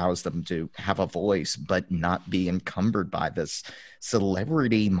still allows them to have a voice, but not be encumbered by this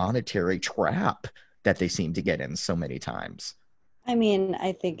celebrity monetary trap that they seem to get in so many times? I mean,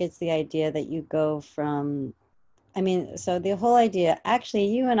 I think it's the idea that you go from, I mean, so the whole idea, actually,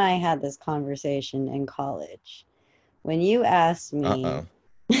 you and I had this conversation in college when you asked me, Uh-oh.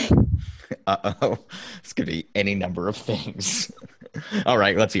 Uh-oh. This could be any number of things. All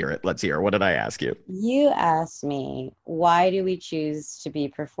right, let's hear it. Let's hear. What did I ask you? you asked me, why do we choose to be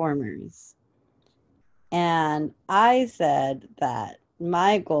performers? And I said that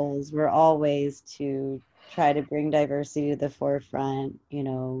my goals were always to try to bring diversity to the forefront,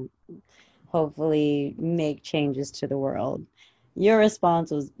 hopefully make changes to the world. Your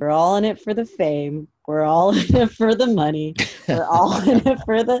response was, we're all in it for the fame. We're all in it for the money. We're all in it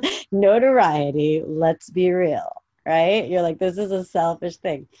for the notoriety. Let's be real, right? You're like, this is a selfish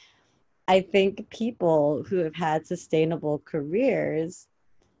thing. I think people who have had sustainable careers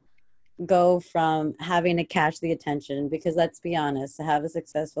go from having to catch the attention, because let's be honest, to have a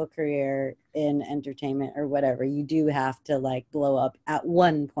successful career in entertainment or whatever, you do have to like blow up at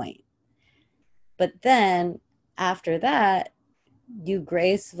one point. But then after that, you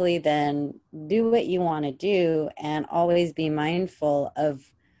gracefully then do what you want to do and always be mindful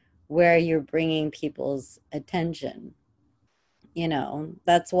of where you're bringing people's attention.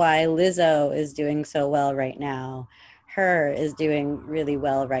 That's why Lizzo is doing so well right now. Her is doing really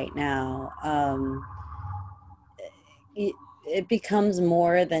well right now. It becomes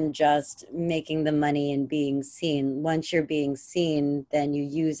more than just making the money and being seen. Once you're being seen, then you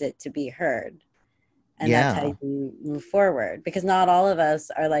use it to be heard. And that's how Yeah. you move forward, because not all of us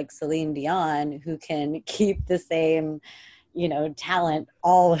are like Celine Dion, who can keep the same, talent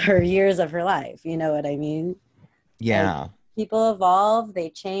all her years of her life. You know what I mean? Like, Yeah. people evolve, they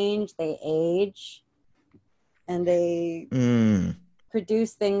change, they age, and they Mm.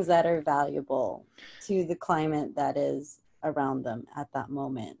 produce things that are valuable to the climate that is around them at that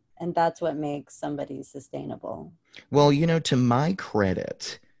moment. And that's what makes somebody sustainable. Well, to my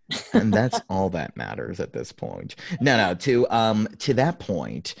credit, and that's all that matters at this point. No, no, to that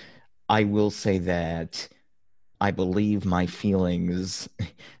point, I will say that I believe my feelings.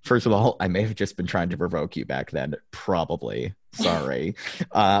 First of all, I may have just been trying to provoke you back then. Probably. Sorry.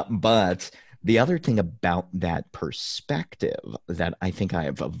 But the other thing about that perspective that I think I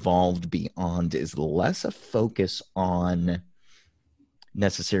have evolved beyond is less a focus on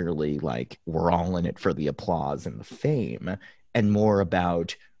necessarily like we're all in it for the applause and the fame, and more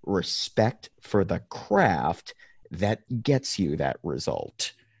about respect for the craft that gets you that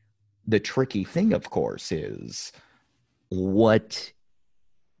result. The tricky thing, of course, is what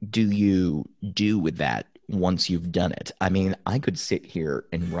do you do with that once you've done it? I mean, I could sit here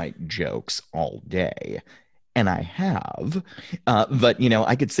and write jokes all day, and I have, but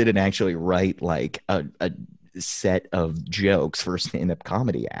I could sit and actually write like a set of jokes for a stand-up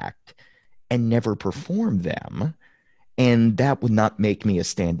comedy act and never perform them. And that would not make me a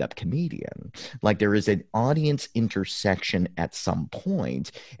stand-up comedian. Like, there is an audience intersection at some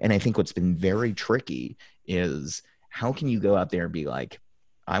point. And I think what's been very tricky is, how can you go out there and be like,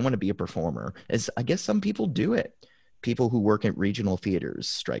 I want to be a performer? As I guess some people do it. people who work at regional theaters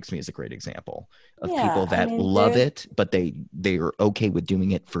strikes me as a great example of Yeah, people I that mean, love there's it, but they are okay with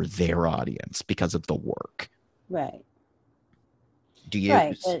doing it for their audience because of the work. right. Do you?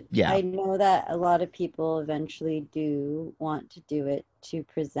 Right, but Yeah. I know that a lot of people eventually do want to do it to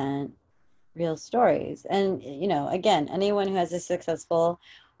present real stories. And, again, anyone who has a successful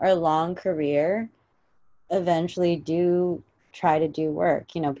or long career eventually do try to do work.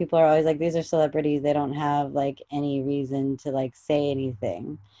 People are always like, these are celebrities, they don't have like any reason to like say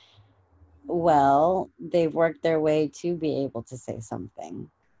anything. Well, they've worked their way to be able to say something,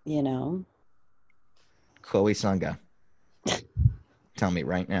 you know? Khloe Sunga, tell me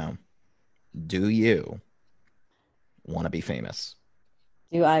right now, do you want to be famous?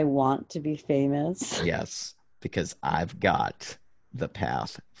 Do I want to be famous? Yes, because I've got the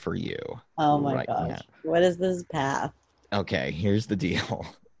path for you Oh my right now. gosh. What is this path? Okay, here's the deal.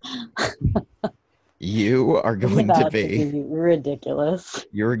 You are It's going to about to be, be ridiculous.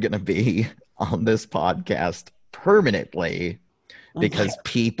 you're going to be on this podcast permanently Okay. because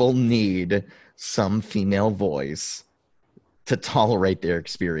people need some female voice to tolerate their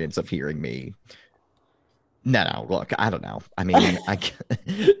experience of hearing me. No, look, I don't know. I mean,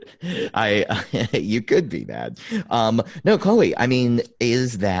 you could be that. No, Chloe, I mean,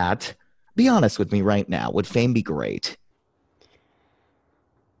 be honest with me right now. Would fame be great?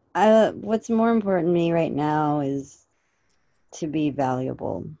 What's more important to me right now is to be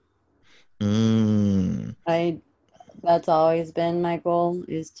valuable. Mm, I That's always been my goal,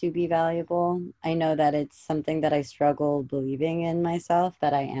 is to be valuable. I know that it's something that I struggle believing in myself,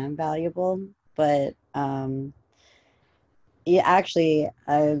 that I am valuable, but yeah, actually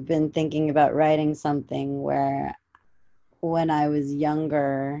I've been thinking about writing something where when I was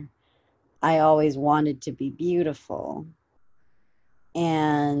younger, I always wanted to be beautiful.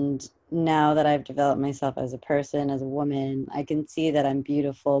 And now that I've developed myself as a person, as a woman, I can see that I'm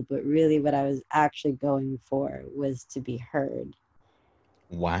beautiful, but really what I was actually going for was to be heard.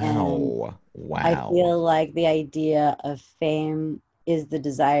 And wow. I Wow. feel like the idea of fame is the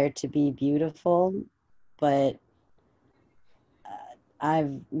desire to be beautiful, but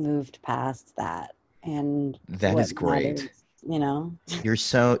I've moved past that. And That what is great. matters, you know?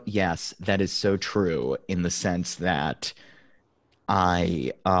 Yes, that is so true in the sense that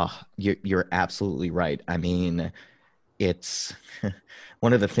you're absolutely right. I mean, it's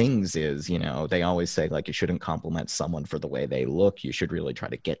one of the things is, they always say like you shouldn't compliment someone for the way they look. You should really try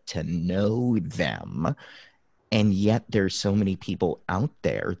to get to know them. And yet there's so many people out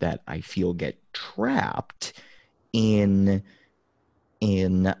there that I feel get trapped in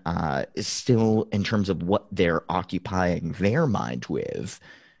still in terms of what they're occupying their mind with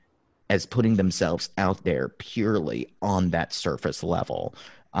as putting themselves out there purely on that surface level.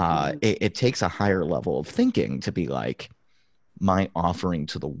 Mhm. It takes a higher level of thinking to be like, my offering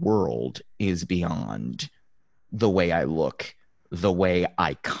to the world is beyond the way I look, the way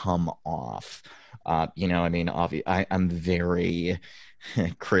I come off. I mean, I'm very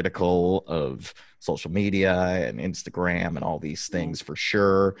critical of social media and Instagram and all these Yeah. things for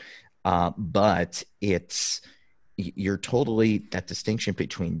sure. But you're totally that distinction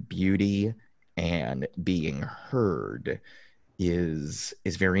between beauty and being heard is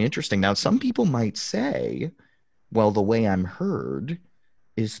very interesting. Now, some people might say, well, the way I'm heard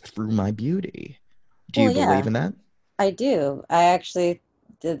is through my beauty. Do Well, you yeah, believe in that? I do. I actually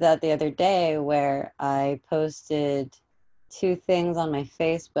did that the other day where I posted two things on my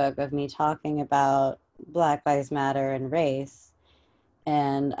Facebook of me talking about Black Lives Matter and race,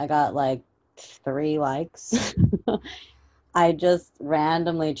 and I got like 3 likes. I just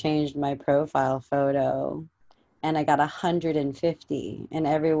randomly changed my profile photo and I got 150, and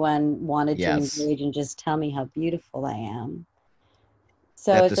everyone wanted to Yes. engage and just tell me how beautiful I am.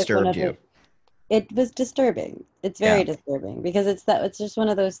 So That it's like one disturbed of you. the it was disturbing. It's very Yeah. disturbing because it's just one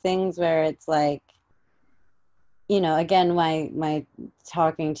of those things where it's like, again, my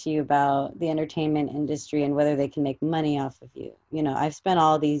talking to you about the entertainment industry and whether they can make money off of you. I've spent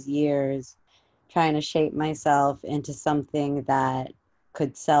all these years trying to shape myself into something that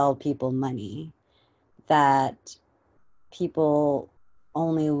could sell people money, that people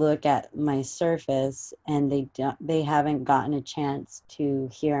only look at my surface and they haven't gotten a chance to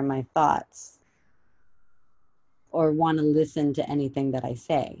hear my thoughts or want to listen to anything that I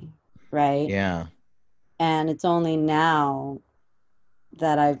say, right? Yeah. And it's only now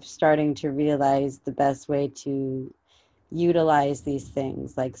that I'm starting to realize the best way to utilize these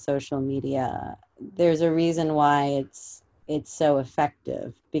things like social media. There's a reason why it's so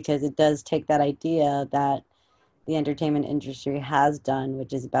effective, because it does take that idea that the entertainment industry has done,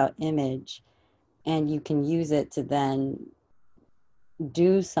 which is about image, and you can use it to then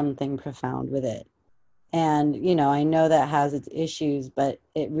do something profound with it. And, I know that has its issues, but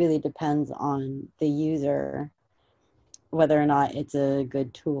it really depends on the user whether or not it's a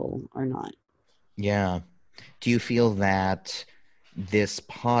good tool or not. Yeah. Do you feel that this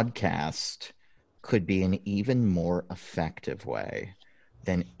podcast could be an even more effective way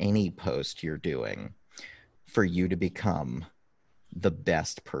than any post you're doing for you to become the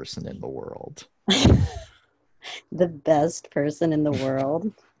best person in the world? The best person in the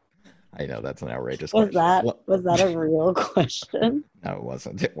world. I know that's an outrageous Was question. that Well, was that a real question? no, it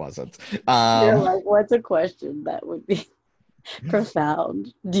wasn't. It wasn't. You're like, what's a question that would be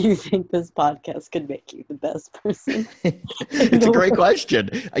profound? Do you think this podcast could make you the best person in It's a the great world? question.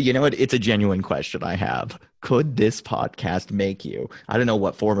 You know what? It's a genuine question I have. Could this podcast make you? I don't know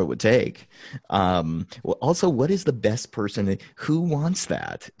what form it would take. Well, also, what is the best person? Who wants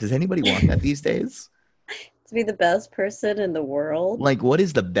that? Does anybody want that these days? To be the best person in the world? Like, what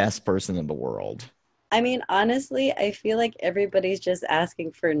is the best person in the world? I mean, honestly, I feel like everybody's just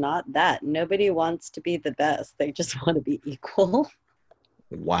asking for not that. Nobody wants to be the best. They just want to be equal.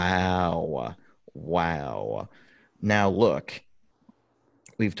 Wow. Wow. Now, look,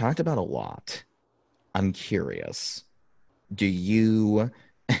 we've talked about a lot. I'm curious. Do you,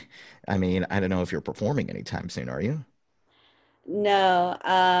 I mean, I don't know if you're performing anytime soon, are you? No,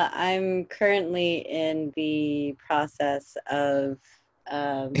 I'm currently in the process of,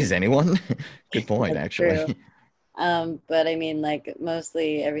 Is um, anyone? Good point, that's true. actually. But I mean, like,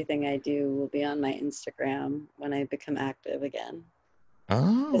 mostly everything I do will be on my Instagram when I become active again.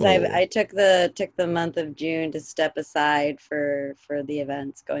 Because I Oh, took the month of June to step aside for the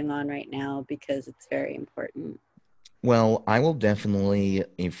events going on right now because it's very important. well, I will definitely,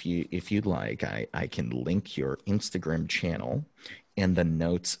 if you'd like, I can link your Instagram channel in the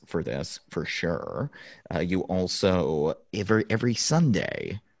notes for this for sure. You also every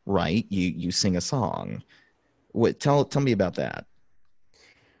Sunday, right? You sing a song. What tell me about that.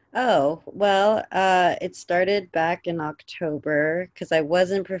 Oh, well, it started back in October because I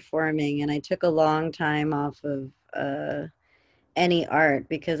wasn't performing and I took a long time off of any art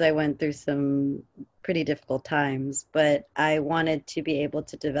because I went through some pretty difficult times, but I wanted to be able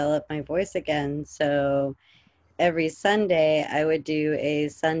to develop my voice again. So every Sunday, I would do a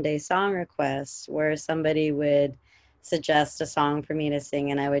Sunday song request where somebody would suggest a song for me to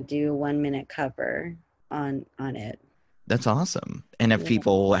sing and I would do a 1 minute cover on it. That's awesome. And if Yeah.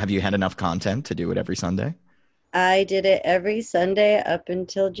 people, have you had enough content to do it every Sunday? I did it every Sunday up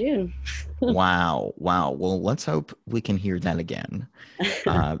until June. Wow, wow. Well, let's hope we can hear that again.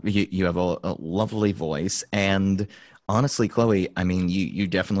 You have a lovely voice, and honestly, Chloe, I mean, you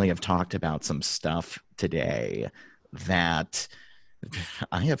definitely have talked about some stuff today that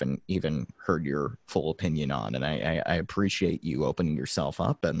I haven't even heard your full opinion on, and I appreciate you opening yourself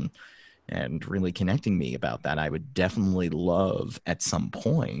up and really connecting me about that. I would definitely love at some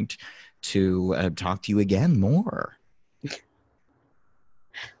point to talk to you again more.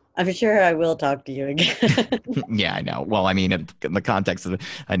 I'm sure I will talk to you again. Yeah, I know. Well, I mean, in the context of,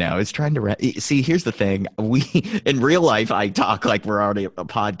 I know, it's trying to see. Here's the thing: we in real life, I talk like we're already a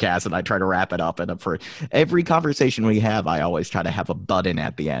podcast, and I try to wrap it up. And for every conversation we have, I always try to have a button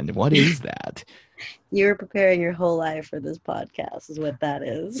at the end. What is that? You're preparing your whole life for this podcast, is what that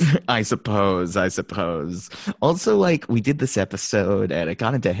is. I suppose. I suppose. Also, like we did this episode, and it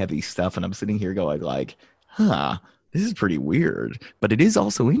got into heavy stuff, and I'm sitting here going like, huh. This is pretty weird, but it is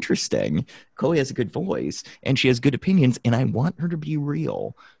also interesting. Chloe has a good voice and she has good opinions, and I want her to be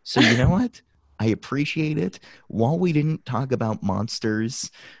real. So, you know what? I appreciate it. While we didn't talk about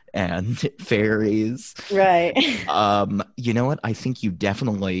monsters and fairies, Right. you know what? I think you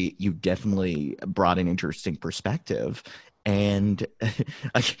definitely brought an interesting perspective. And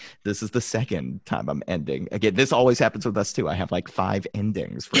this is the second time I'm ending. Again, this always happens with us too. I have like 5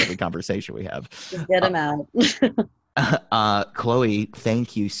 endings for every conversation we have. Just get Uh, him out. Chloe,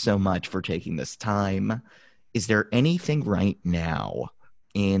 thank you so much for taking this time. Is there anything right now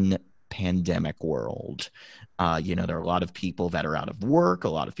in pandemic world? There are a lot of people that are out of work, a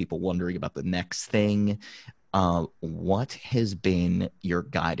lot of people wondering about the next thing. What has been your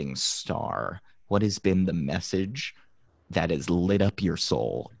guiding star? What has been the message that has lit up your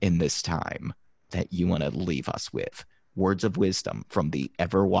soul in this time that you want to leave us with? Words of wisdom from the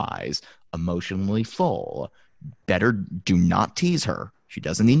ever wise, emotionally full. Better do not tease her. She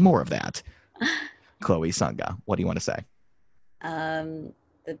doesn't need more of that. Khloe Sunga, what do you want to say?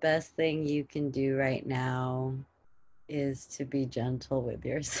 The best thing you can do right now is to be gentle with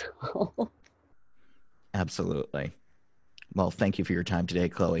yourself. Absolutely. Well, thank you for your time today,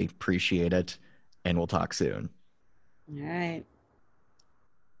 Chloe. Appreciate it. and we'll talk soon. All right.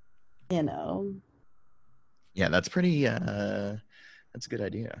 You know. Yeah, that's that's a good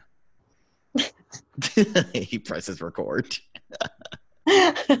idea. He presses record.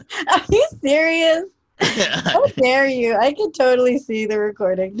 Are you serious? How dare you? I can totally see the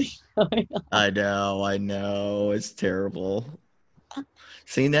recording going on. I know. It's terrible.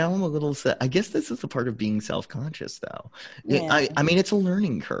 See, now I'm a little sad. I guess this is the part of being self-conscious, though. Yeah, I mean, it's a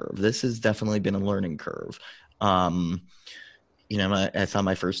learning curve. This has definitely been a learning curve. Um, I thought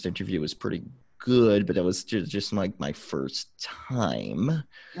my first interview was pretty good, but it was just like my first time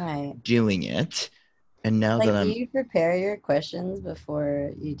right. doing it. And now that Like, do you prepare your questions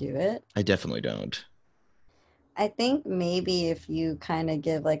before you do it? I definitely don't. I think maybe if you kind of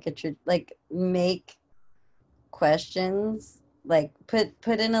give like like make questions, like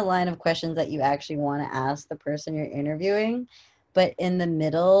put in a line of questions that you actually want to ask the person you're interviewing, but in the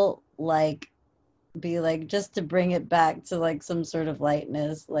middle, like be like just to bring it back to like some sort of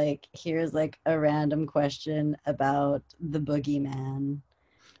lightness, like here's like a random question about the boogeyman.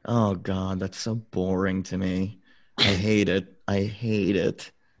 Oh God, that's so boring to me. I hate it. I hate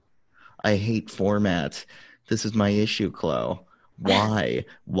it. I hate format. This is my issue, Chloe. Why?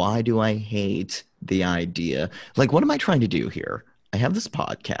 Why do I hate the idea? Like, what am I trying to do here? I have this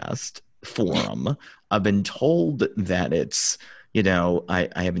podcast forum. I've been told that it's, I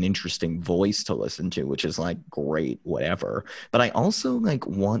have an interesting voice to listen to, which is like great, whatever. But I also like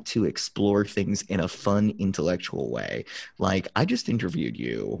want to explore things in a fun, intellectual way. Like, I just interviewed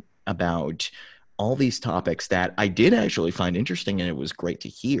you about all these topics that I did actually find interesting and it was great to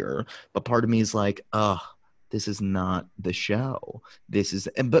hear. But part of me is like, oh, this is not the show. This is,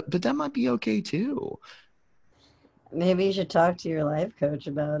 but that might be okay too. Maybe you should talk to your life coach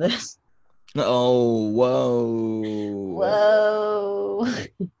about it. Oh, whoa. Whoa.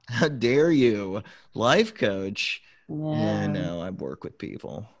 How dare you? Life coach. Yeah, Yeah. no, I work with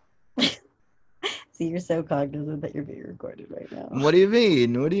people. See, you're so cognizant that you're being recorded right now. What do you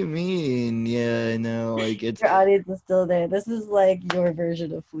mean? What do you mean? Yeah, no, like it's, Your audience is still there. This is like your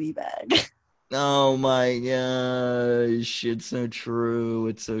version of Fleabag. oh my gosh, it's so true.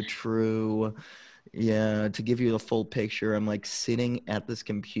 It's so true. Yeah, to give you a full picture, I'm like sitting at this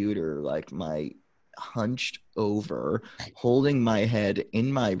computer, like my hunched over, holding my head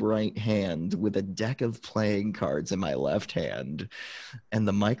in my right hand with a deck of playing cards in my left hand, and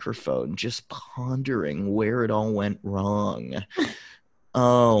the microphone, just pondering where it all went wrong.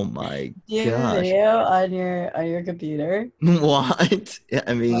 Oh my Do you have a gosh. video on your computer? What? I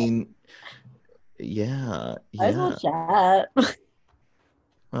Well, mean, yeah, might as well yeah. chat.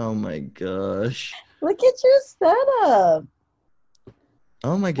 Oh my gosh. Look at your setup.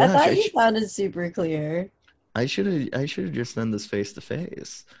 Oh my I gosh. thought you sounded super clear. I should have just done this face to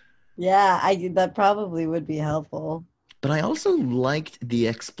face. Yeah, I that probably would be helpful. But I also liked the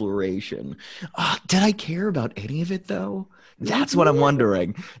exploration. Did I care about any of it though? That's what I'm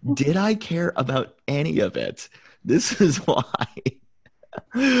wondering. Did I care about any of it? This is why.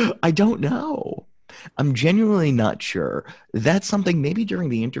 I don't know. I'm genuinely not sure. That's something maybe during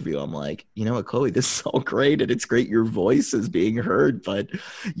the interview, I'm like, you know what, Chloe, this is all great and it's great your voice is being heard, but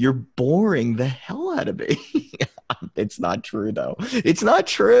you're boring the hell out of me. It's not true, though. It's not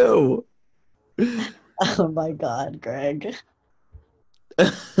true. Oh my God, Greg.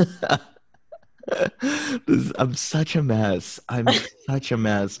 I'm such a mess. I'm such a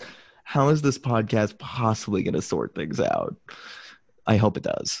mess. How is this podcast possibly going to sort things out? I hope it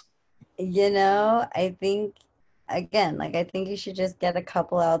does. I think again, like I think you should just get a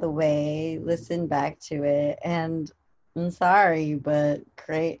couple out of the way, listen back to it, and I'm sorry, but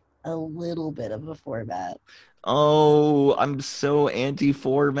create a little bit of a format. Oh, I'm so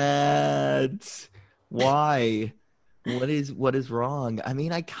anti-format. Why? What is wrong? I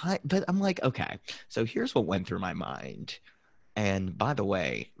mean, but I'm like, okay. So here's what went through my mind. And by the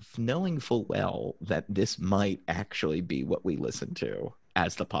way, knowing full well that this might actually be what we listen to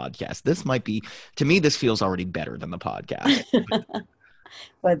as the podcast, this might be, to me, this feels already better than the podcast.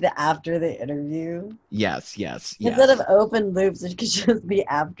 But after the interview, Yes, yes, instead yes. of open loops, it could just be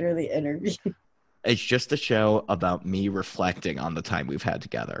after the interview. It's just a show about me reflecting on the time we've had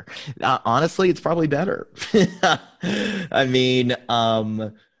together. Honestly, it's probably better. I mean,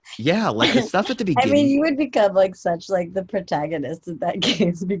 yeah, like the stuff at the I mean, beginning. you would become like such like the protagonist in that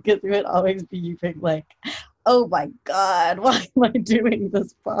case because it would always be you being like, "Oh my God, why am I doing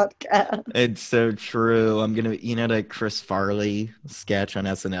this podcast?" It's so true. I'm gonna, the Chris Farley sketch on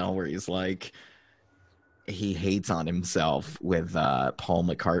SNL where he's like, he hates on himself with Paul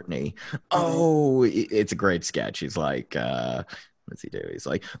McCartney. Right. Oh, it's a great sketch. He's like, does he do? He's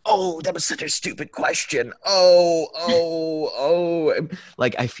like, "Oh, that was such a stupid question. Oh."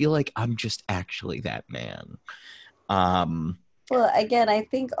 Like I feel like I'm just actually that man. Um, Well, again, I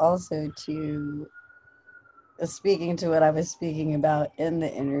think also to speaking to what I was speaking about in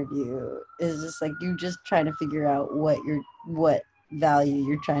the interview is just like you just trying to figure out what value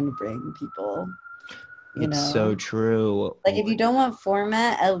you're trying to bring people, you it's so know? true. Like if you don't want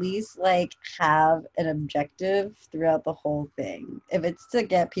format, at least like have an objective throughout the whole thing. If it's to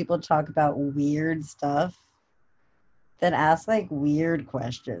get people to talk about weird stuff, then ask like weird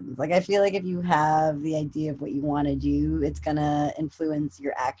questions. Like I feel like if you have the idea of what you want to do, it's gonna influence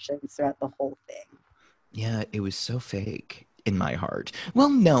your actions throughout the whole thing. Yeah, it was so fake in my heart. Well,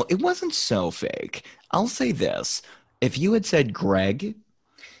 no, it wasn't so fake. I'll say this. If you had said, Greg,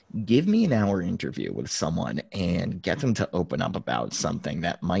 give me an hour interview with someone and get them to open up about something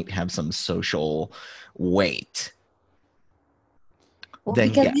that might have some social weight, Well, then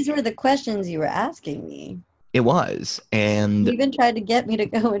because yeah, these were the questions you were asking me. it was. You And even tried to get me to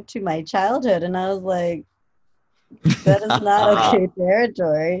go into my childhood, and I was like, that is not okay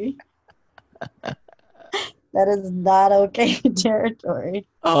territory. That is not okay territory.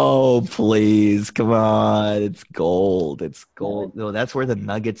 oh, please, come on. It's gold. It's That gold. would, No, that's where the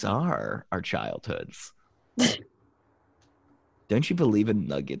nuggets are, our childhoods. Don't you believe in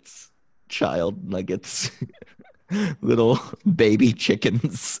nuggets? Child nuggets. Little baby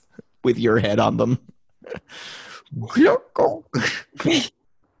chickens with your head on them.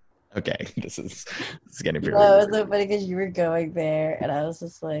 Okay, this is getting very no, it weird. was so funny because you were going there, and I was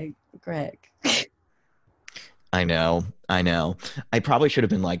just like, Greg. I know, I know. I probably should have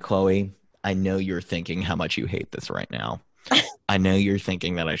been like, Chloe, I know you're thinking how much you hate this right now. I know you're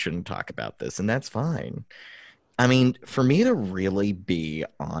thinking that I shouldn't talk about this, and that's fine. I mean, for me to really be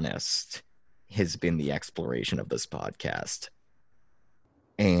honest has been the exploration of this podcast.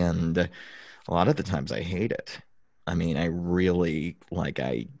 And a lot of the times I hate it. I mean, I really like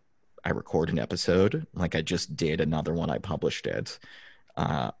I record an episode, like I just did another one, I published it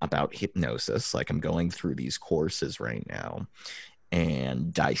about hypnosis. Like I'm going through these courses right now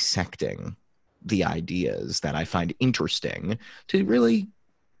and dissecting the ideas that I find interesting to really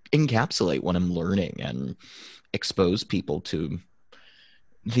encapsulate what I'm learning and expose people to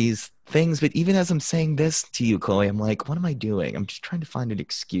these things. But even as I'm saying this to you, Chloe, I'm like, what am I doing? I'm just trying to find an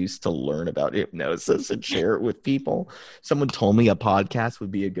excuse to learn about hypnosis and share it with people. Someone told me a podcast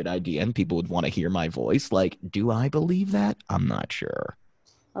would be a good idea and people would want to hear my voice. Like, do I believe that? I'm not sure.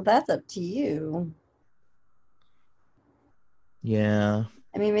 Well, that's up to you. Yeah.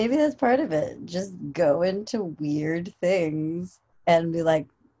 I mean, maybe that's part of it. Just go into weird things and be like,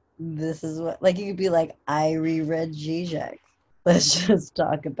 this is what, like, you could be like, I reread Zizek. Let's just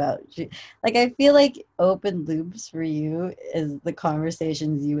talk about like, I feel like open loops for you is the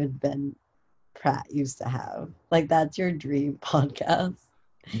conversations you and Ben Pratt used to have. Like, that's your dream podcast.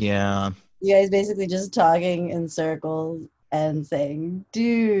 Yeah. You guys basically just talking in circles and saying,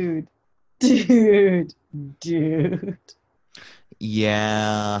 dude, dude, dude.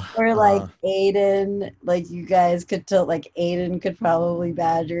 Yeah. Or like Aiden, like you guys could tell, like Aiden could probably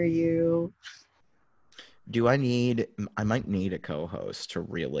badger you. Do I might need a co-host to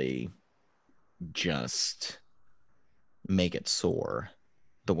really just make it soar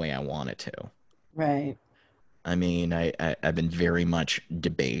the way I want it to. Right. I mean, I've been very much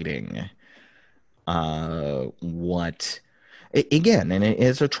debating what again, and it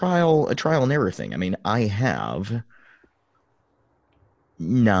is a trial and error thing. I mean, I have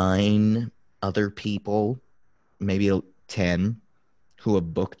 9 other people, maybe 10, who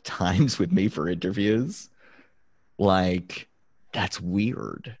have booked times with me for interviews. Like, that's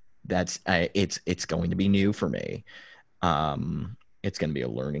weird. It's going to be new for me. It's going to be a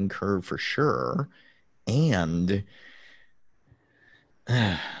learning curve for sure, and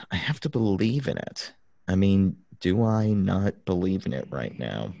I have to believe in it. I mean, do I not believe in it right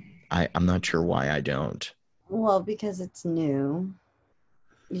now? I'm not sure why I don't. Well, because it's new.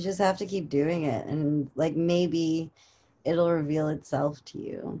 You just have to keep doing it. And like maybe it'll reveal itself to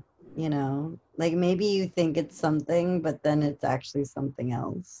you, you know? Like maybe you think it's something, but then it's actually something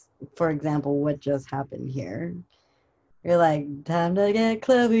else. For example, what just happened here. You're like, time to get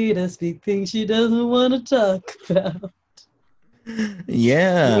Chloe to speak things she doesn't want to talk about. Make her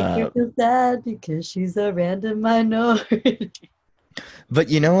Yeah. feel sad because she's a random minority. But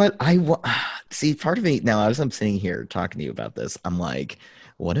you know what? See, part of me now, as I'm sitting here talking to you about this, I'm like,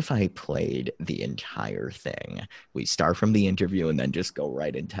 what if I played the entire thing? We start from the interview and then just go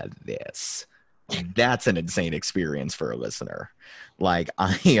right into this. that's an insane experience for a listener. Like,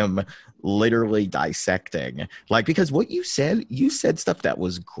 I am literally dissecting, like, because what you said stuff that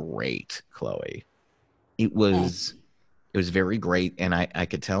was great, Khloe. It Thanks. was it was very great, and I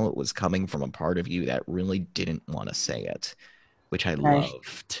could tell it was coming from a part of you that really didn't want to say it, which I Right.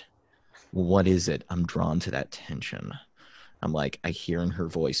 loved. What is it? I'm drawn to that tension. I'm like, I hear in her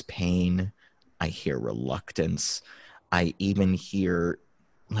voice pain. I hear reluctance. I even hear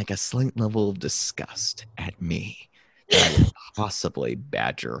like a slight level of disgust at me that I would possibly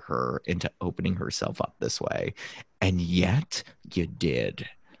badger her into opening herself up this way. And yet you did.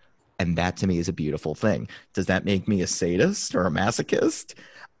 And that to me is a beautiful thing. Does that make me a sadist or a masochist?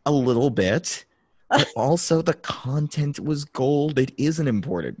 A little bit. But also, the content was gold. It is an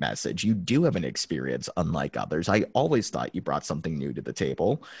important message. You do have an experience unlike others. I always thought you brought something new to the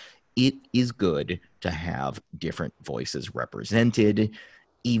table. It is good to have different voices represented,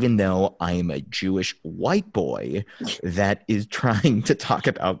 even though I am a Jewish white boy that is trying to talk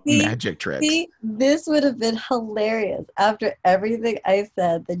about See, magic tricks. see, this would have been hilarious after everything I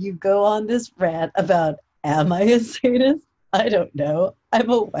said. Then you go on this rant about, am I a sadist? I don't know. I'm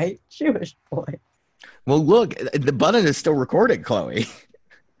a white Jewish boy. Well, look, the button is still recording, Khloe.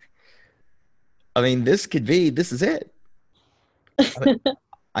 I mean, this is it. I,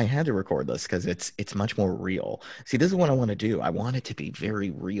 I had to record this because it's much more real. See, this is what I want to do. I want it to be very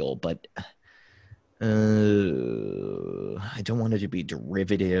real, but I don't want it to be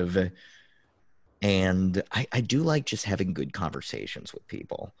derivative. And I do like just having good conversations with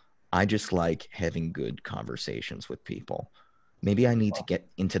people. I just like having good conversations with people. Maybe I need to get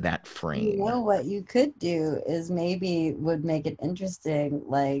into that You frame. know what you could do is maybe would make it interesting.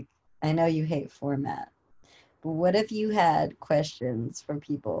 Like, I know you hate format, but what if you had questions for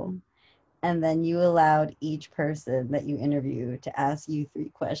people and then you allowed each person that you interview to ask you 3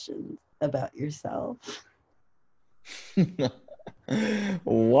 questions about yourself?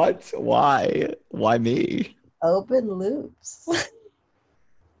 What? Why? Why me? Open loops.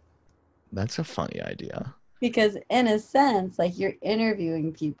 That's a funny idea. Because in a sense, like you're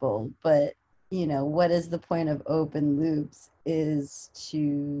interviewing people, but what is the point of open loops is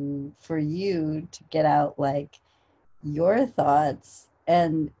to for you to get out like your thoughts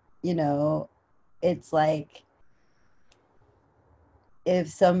and you know it's like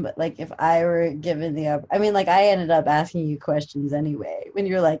if I were given I mean, like, I ended up asking you questions anyway when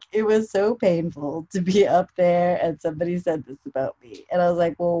you're like, it was so painful to be up there and somebody said this about me, and I was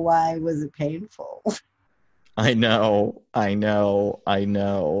like, well, why was it painful? I know, I know, I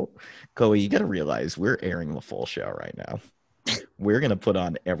know. Chloe, you got to realize we're airing the full show right now. We're going to put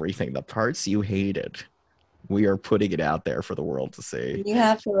on everything. The parts you hated, we are putting it out there for the world to see. You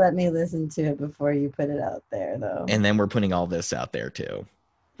have to let me listen to it before you put it out there, though. And then we're putting all this out there too.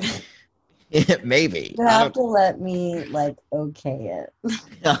 Maybe. You I have don't. to let me like okay it.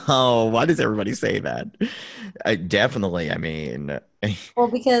 Oh, why does everybody say that? Definitely. I mean, Well,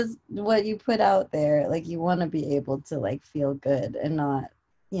 because what you put out there, like, you want to be able to like feel good and not,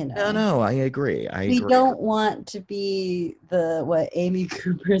 you no, know. no, I agree. I We agree. don't want to be the what Amy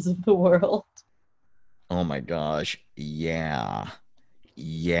Coopers of the world. Oh my gosh. Yeah.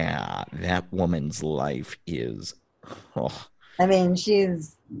 Yeah. That woman's life is. Oh, I mean,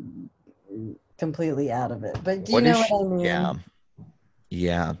 she's completely out of it. But do you what is know she? what I Yeah. mean?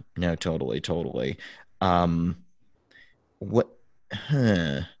 Yeah. No, totally, totally. Um, what?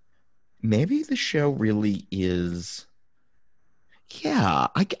 Huh. Maybe the show really is. Yeah,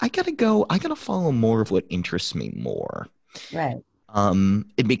 I gotta go. I gotta follow more of what interests me more. Right.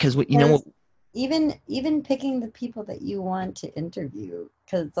 Because what you know what? Because even picking the people that you want to interview,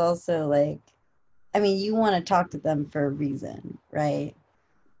 because it's also like, I mean, you want to talk to them for a reason, right?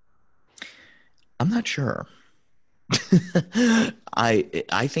 I'm not sure.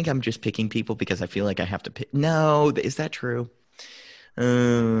 I think I'm just picking people because I feel like I have to pick. No, is that true? Like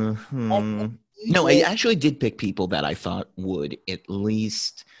if Hmm. you No, I did, actually did pick people that I thought would at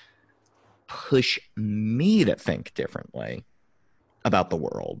least push me to think differently about the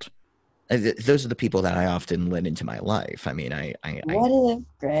world. Those are the people that I often let into my life. I mean, I what if,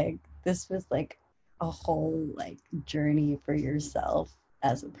 Greg, this was like a whole like journey for yourself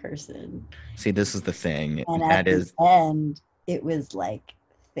as a person, see. This is the thing. and at That the is end, it was like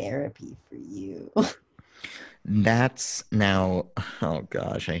therapy for you. That's now, oh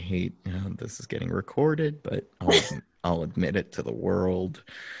gosh, I hate this is getting recorded, but I'll admit it to the world.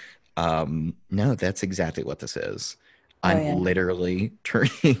 No, that's exactly what this is. Oh I'm yeah. literally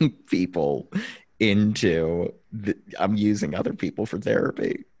turning people I'm using other people for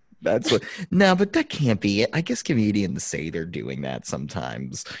therapy. That's what, no, but that can't be it. I guess comedians say they're doing that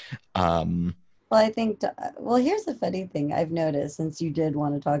sometimes. Um, Well, I think, well, here's the funny thing I've noticed since you did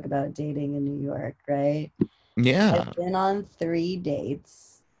want to talk about dating in New York, right? Yeah. I've been on 3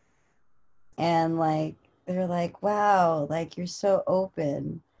 dates and like, they're like, wow, like you're so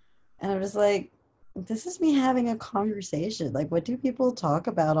open. And I'm just like, this is me having a conversation. Like, what do people talk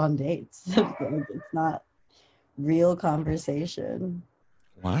about on dates? Like, it's not real conversation.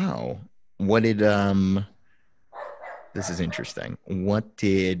 Wow. What did this is interesting. What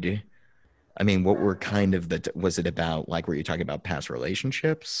were kind of was it about, like, were you talking about past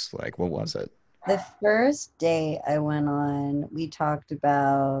relationships? Like, what was it? The first date I went on, we talked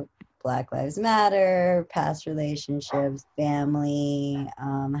about Black Lives Matter, past relationships, family,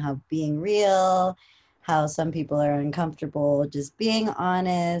 how being real, how some people are uncomfortable just being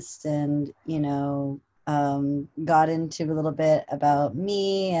honest, and, got into a little bit about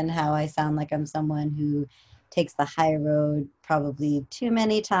me and how I sound like I'm someone who takes the high road probably too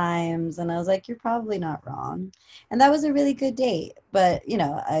many times. And I was like, you're probably not wrong. And that was a really good date. But,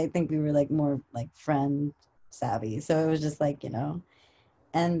 I think we were like more like friend savvy. So it was just like,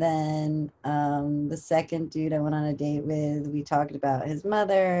 and then the second dude I went on a date with, we talked about his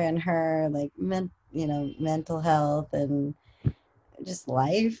mother and her like mental health and just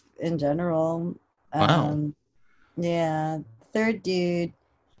life in general. Wow. Um, yeah. Third dude,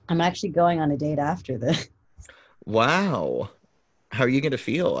 I'm actually going on a date after this. Wow. How are you going to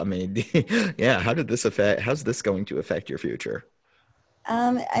feel? I mean, yeah, how's this going to affect your future?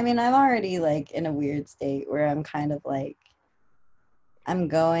 I mean, I'm already like in a weird state where I'm kind of like I'm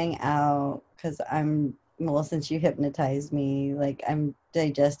going out because well, since you hypnotized me, like I'm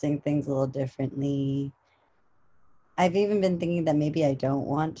digesting things a little differently. I've even been thinking that maybe I don't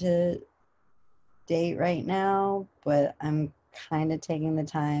want to date right now, but I'm kind of taking the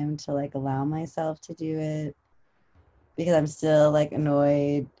time to like allow myself to do it because I'm still like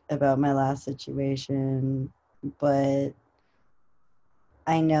annoyed about my last situation, but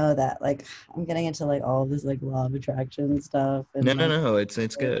I know that like I'm getting into like all this like law of attraction stuff No, and no, like no.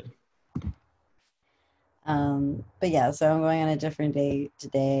 It's good. but yeah, so I'm going on a different date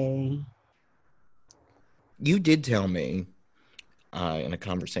today. You did tell me in a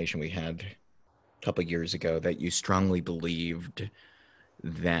conversation we had a couple years ago that you strongly believed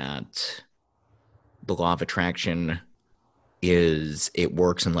that the law of attraction it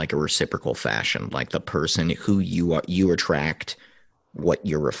works in like a reciprocal fashion, like the person who you attract what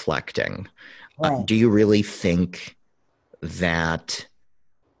you're reflecting. Right. Do you really think that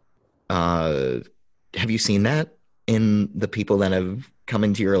uh have you seen that in the people that have come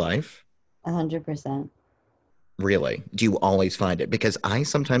into your life? 100%. Really? Do you always find it? Because I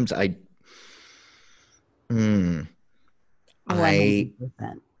sometimes hmm, I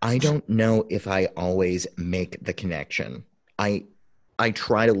 100%. I don't know if I always make the connection. I I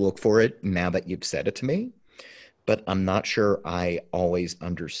try to look for it now that you've said it to me, but I'm not sure I always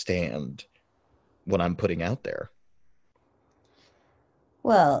understand what I'm putting out there.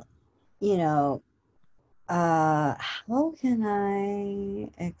 Well, you know, how can I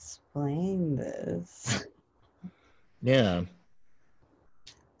explain this? Yeah.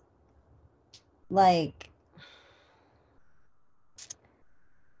 Like,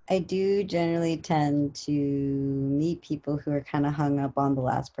 I do generally tend to meet people who are kind of hung up on the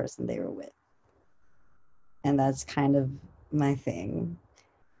last person they were with. And that's kind of my thing.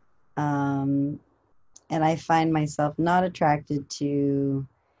 Um, and I find myself not attracted to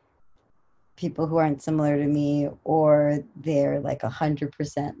people who aren't similar to me or they're like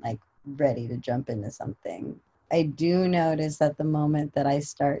 100% like ready to jump into something. I do notice that the moment that I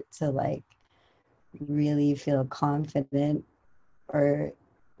start to like really feel confident or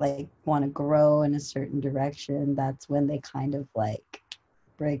like want to grow in a certain direction, that's when they kind of like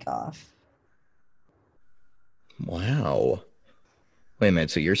break off. Wow. Wait a minute.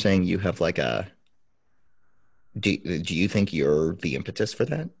 So you're saying you have like do you think you're the impetus for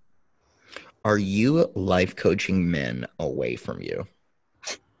that? Are you life coaching men away from you?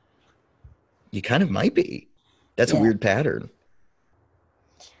 You kind of might be. That's a Yeah. weird pattern.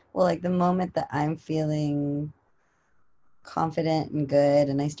 Well, like the moment that I'm feeling confident and good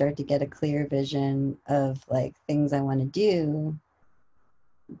and I start to get a clear vision of like things I want to do,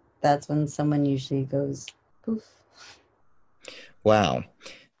 that's when someone usually goes poof. Wow.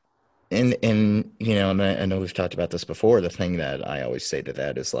 And and I know we've talked about this before. The thing that I always say to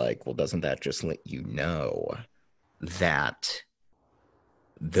that is like, well, doesn't that just let you know that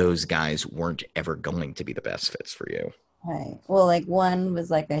those guys weren't ever going to be the best fits for you? Right. Well, like one was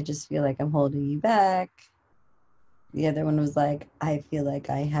like, I just feel like I'm holding you back. The other one was like, I feel like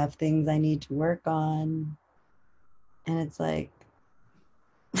I have things I need to work on. And it's like,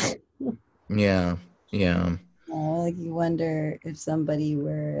 Yeah. Yeah. Like you wonder if somebody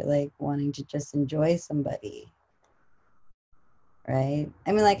were like wanting to just enjoy somebody, right?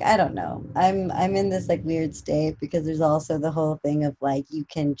 I mean, like I don't know. I'm in this like weird state because there's also the whole thing of like you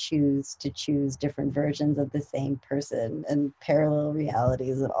can choose to choose different versions of the same person and parallel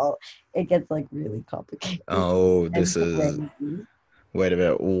realities and all. It gets like really complicated Oh, and this is crazy. wait a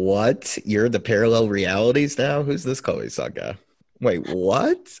minute. What? You're the parallel realities now? Who's this Khloe Sunga? Wait,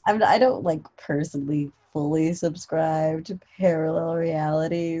 what? I don't like personally fully subscribe to parallel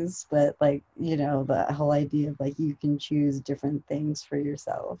realities, but like, you know, the whole idea of like you can choose different things for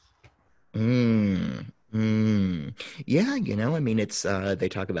yourself. Mm, mm. Yeah, I mean it's they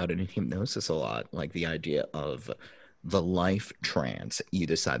talk about it in hypnosis a lot, like the idea of the life trance you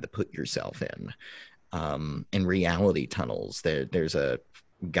decide to put yourself in reality tunnels. There's a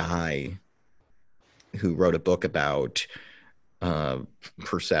guy who wrote a book about uh,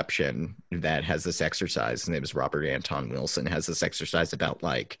 perception that has this exercise. His name is Robert Anton Wilson. Has this exercise about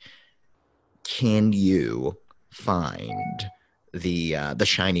like, can you find the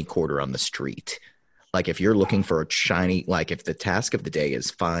shiny quarter on the street? Like if you're looking for a shiny, like if the task of the day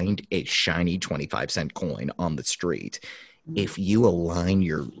is find a shiny 25-cent coin on the street, if you align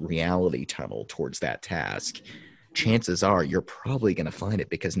your reality tunnel towards that task, chances are you're probably going to find it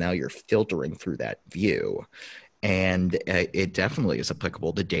because now you're filtering through that view. And it definitely is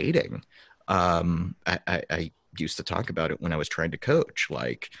applicable to dating. I used to talk about it when I was trying to coach.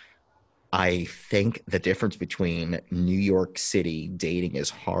 Like, I think the difference between New York City dating is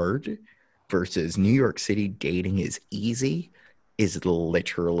hard versus New York City dating is easy is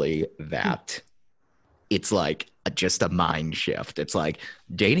literally that. It's like just a mind shift. It's like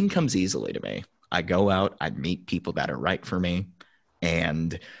dating comes easily to me. I go out, I meet people that are right for me,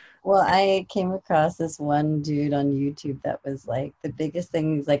 and Well, I came across this one dude on YouTube that was like the biggest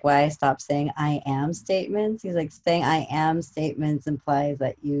thing is like why I stopped saying I am statements. He's like saying I am statements implies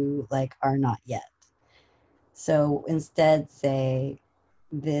that you like are not yet. So instead say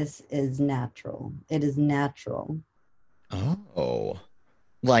this is natural. It is natural. oh,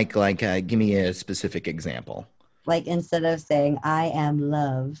 give me a specific example. Like instead of saying I am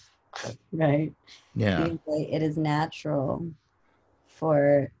love, right? You Yeah. can say it is natural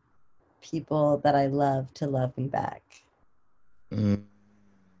for people that I love to love me back. Mm,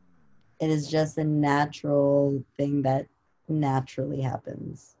 It is just a natural thing that naturally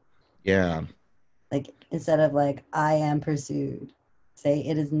happens. yeah. Like instead of like I am pursued, say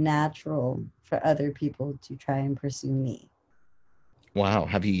it is natural for other people to try and pursue me. Wow.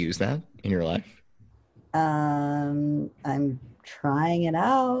 Have you used that in your life? I'm trying it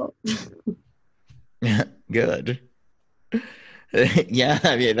out. Good. Yeah,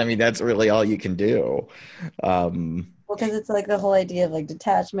 I mean that's really all you can do. Um, Well, because it's like the whole idea of like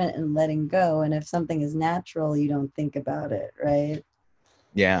detachment and letting go. And if something is natural, you don't think about it, right? I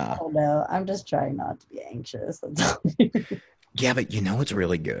yeah. don't know. I'm just trying not to be anxious. That's all. Yeah, but you know what's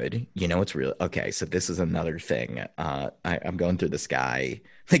really good? You know what's really okay. So this is another thing. I'm going through this guy,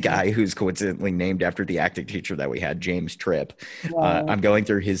 the guy who's coincidentally named after the acting teacher that we had, James Tripp. Right. I'm going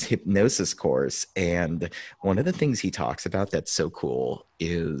through his hypnosis course, and one of the things he talks about that's so cool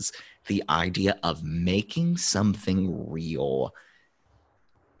is the idea of making something real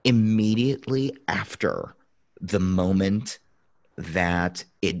immediately after the moment that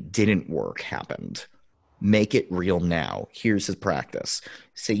it didn't work happened. Make it real now. Here's his practice.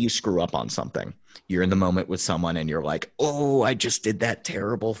 Say you screw up on something. You're in the moment with someone and you're like, oh, I just did that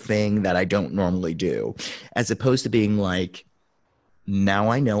terrible thing that I don't normally do. As opposed to being like, now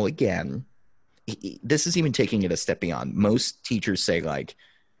I know again. This is even taking it a step beyond. Most teachers say, like,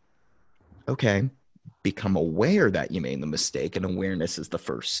 okay, become aware that you made the mistake, and awareness is the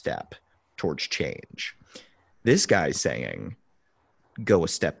first step towards change. This guy's saying, go a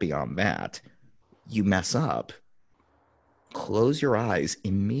step beyond that. You mess up, close your eyes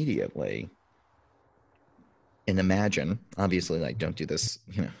immediately and imagine, obviously, like, don't do this,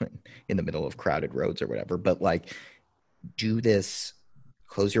 in the middle of crowded roads or whatever, but like, do this,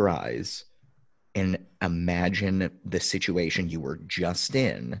 close your eyes and imagine the situation you were just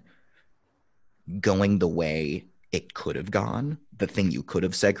in going the way it could have gone, the thing you could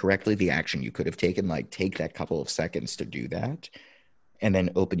have said correctly, the action you could have taken. Like, take that couple of seconds to do that and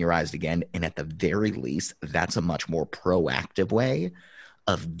then open your eyes again. And at the very least, that's a much more proactive way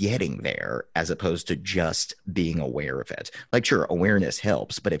of getting there as opposed to just being aware of it. Like, sure, awareness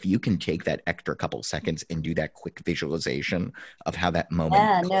helps, but if you can take that extra couple seconds and do that quick visualization of how that moment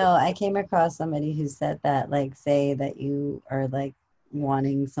Yeah, could have. no, I came across somebody who said that, like, say that you are like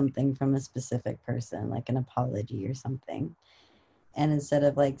wanting something from a specific person, like an apology or something. And instead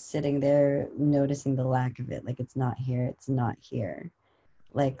of like sitting there noticing the lack of it, like it's not here, it's not here.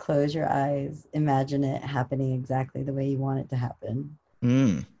 Like close your eyes, imagine it happening exactly the way you want it to happen.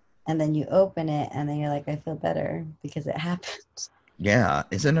 Mm, And then you open it and then you're like, I feel better because it happened. yeah.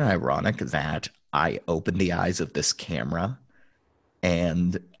 Isn't it ironic that I opened the eyes of this camera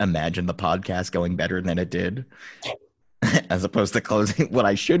and imagined the podcast going better than it did? As opposed to closing, what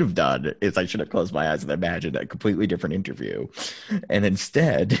I should have done is I should have closed my eyes and imagined a completely different interview. And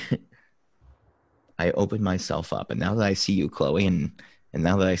instead, I opened myself up. And now that I see you, Khloe, and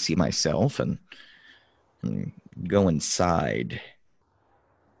now that I see myself and go inside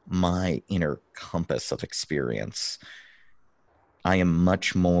my inner compass of experience, I am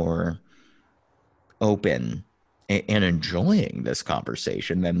much more open and enjoying this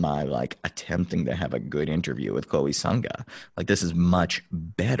conversation than my like attempting to have a good interview with Khloe Sunga. Like this is much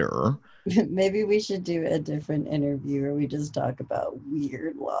better. Maybe we should do a different interview where we just talk about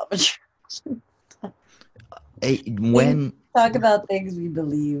weird law of attraction. When Talk about things we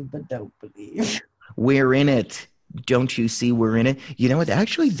believe but don't believe. we're in it, don't you see we're in it? You know what?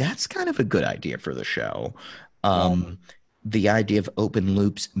 Actually, that's kind of a good idea for the show. Yeah, Um, the idea of open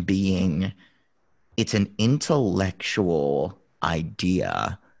loops being it's an intellectual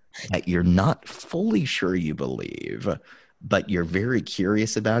idea that you're not fully sure you believe, but you're very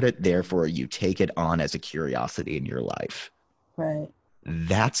curious about it. Therefore, you take it on as a curiosity in your life. right.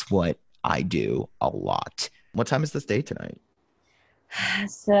 That's what I do a lot. What time is this day tonight?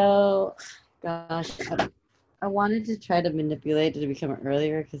 So, gosh, I wanted to try to manipulate it to become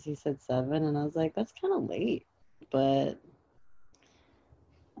earlier because he said 7, and I was like, that's kind of late. But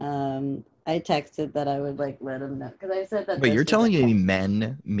I texted that I would like let him know because I said that But you're this was telling me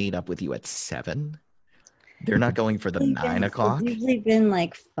men meet up with you at 7? They're not going for the 9 it's o'clock? usually been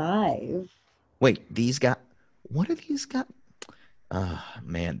like 5. Wait, these guys, what are these guys?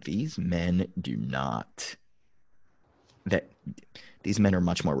 Man, these men do not. That these men are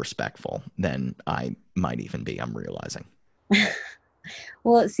much more respectful than I might even be. I'm realizing.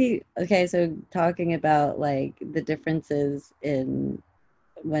 Well, see, okay, so talking about like the differences in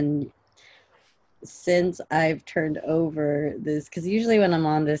when since I've turned over this, because usually when I'm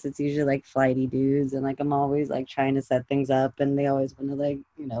on this, it's usually like flighty dudes, and like I'm always like trying to set things up, and they always want to like,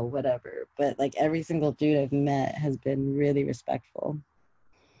 whatever. But like every single dude I've met has been really respectful,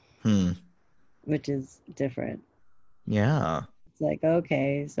 Hmm. which is different. Yeah. It's like,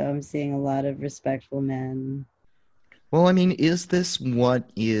 okay, so I'm seeing a lot of respectful men. Well, I mean, is this what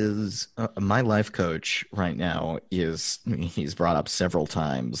is my life coach right now? He's brought up several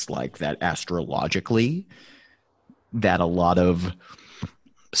times like that astrologically, that a lot of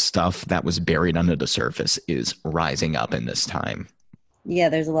stuff that was buried under the surface is rising up in this time. Yeah,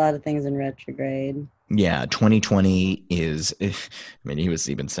 there's a lot of things in retrograde. Yeah, 2020 is, I mean, he was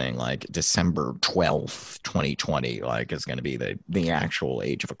even saying like December 12th, 2020, like is going to be the actual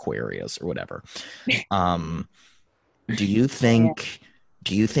age of Aquarius or whatever. Um, do you Yeah. think,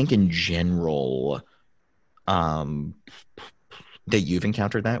 do you think in general, um, that you've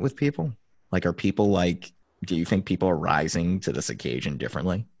encountered that with people? Like, are people like, do you think people are rising to this occasion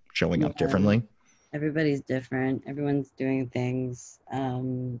differently, showing up Yeah, differently? everybody's different. Everyone's doing things.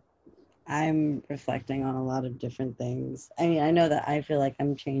 I'm reflecting on a lot of different things. I mean, I know that I feel like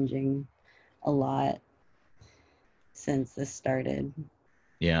I'm changing a lot since this started.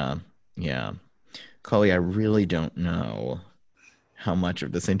 Yeah, yeah. Chloe, I really don't know how much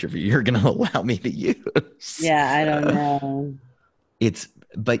of this interview you're going to allow me to use. Yeah, I don't know. It's,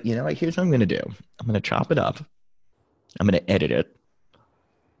 but you know what? Here's what I'm going to do. I'm going to chop it up. I'm going to edit it.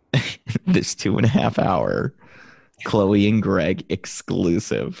 This 2.5 hour Chloe and Greg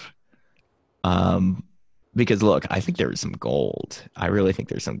exclusive. Um, because look, I think there is some gold. I really think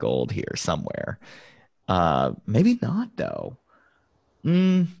there's some gold here somewhere. Maybe not though.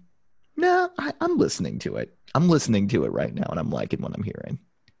 Mm, no, I'm listening to it. I'm listening to it right now, and I'm liking what I'm hearing.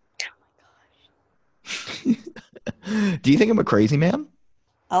 Do you think I'm a crazy man?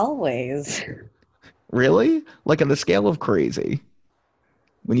 Always. Really? Like on the scale of crazy?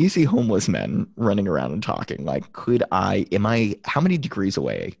 When you see homeless men running around and talking, like, how many degrees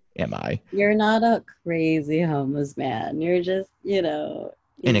away am I? You're not a crazy homeless man. You're just, An you're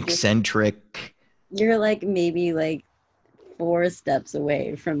just, eccentric. you're like maybe like 4 steps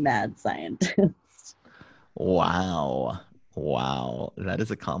away from mad scientist. Wow. Wow. That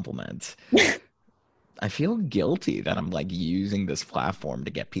is a compliment. I feel guilty that I'm like using this platform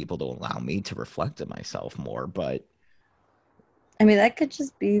to get people to allow me to reflect on myself more, but I mean, that could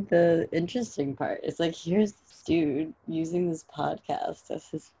just be the interesting part. It's like, here's this dude using this podcast as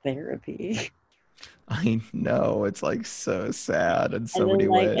his therapy. I know, it's like so sad in And so many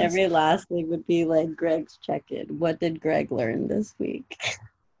then like ways. every last thing would be like Greg's check-in. What did Greg learn this week?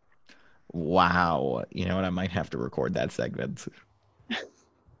 Wow. You know what? I might have to record that segment.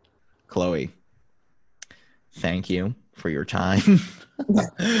 Khloe, thank you for your time.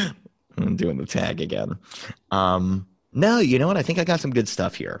 I'm doing the tag again. No, you know what? I think I got some good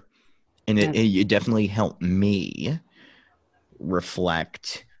stuff here. And it definitely helped me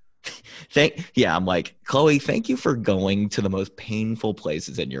reflect. I'm like, Khloe, thank you for going to the most painful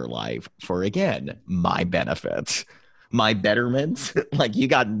places in your life for, again, my benefit, my betterment. Like, you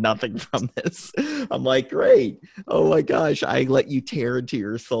got nothing from this. I'm like, great. Oh my gosh, I let you tear into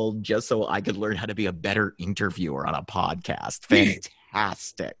your soul just so I could learn how to be a better interviewer on a podcast.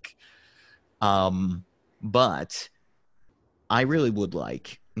 Fantastic. But I really would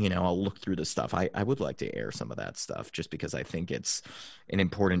like, I'll look through the stuff. I would like to air some of that stuff just because I think it's an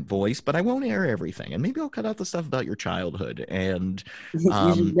important voice, but I won't air everything. And maybe I'll cut out the stuff about your childhood. And,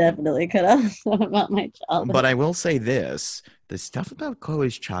 You should definitely cut out some about my but childhood. I will say this, the stuff about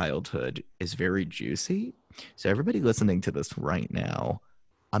Chloe's childhood is very juicy. So everybody listening to this right now,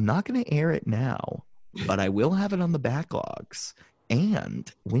 I'm not going to air it now, but I will have it on the backlogs. And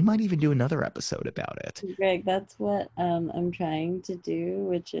we might even do another episode about it. Greg, that's what I'm trying to do,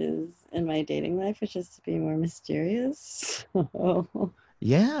 which is in my dating life, which is to be more mysterious.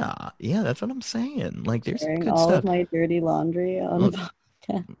 Yeah, that's what I'm saying. Like, there's some Sharing good all of stuff. my dirty laundry on a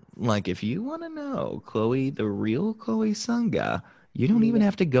podcast. Like, if you want to know Chloe, the real Chloe Sunga, you don't even Yeah.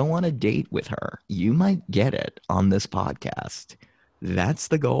 have to go on a date with her. You might get it on this podcast. That's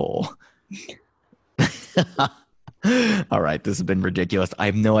the goal. All right, this has been ridiculous. I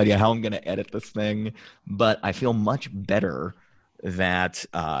have no idea how I'm going to edit this thing, but I feel much better that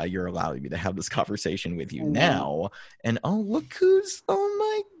you're allowing me to have this conversation with you now. And look who's, oh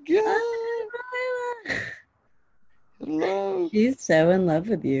my God. Hello. She's so in love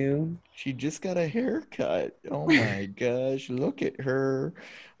with you. She just got a haircut. Oh my gosh, look at her.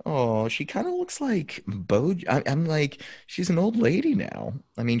 Oh, she kind of looks like I'm like, she's an old lady now.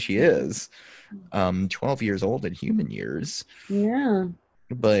 I mean, she is 12 years old in human years. Yeah.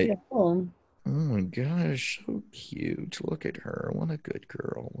 But Beautiful. oh my gosh, so cute. Look at her. What a good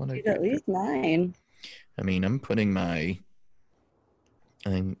girl. What a She's good at least 9. I mean, I'm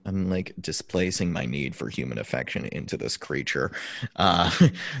like displacing my need for human affection into this creature,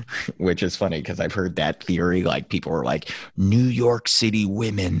 which is funny because I've heard that theory. Like, people are like, New York City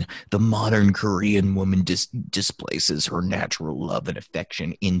women, the modern Korean woman displaces her natural love and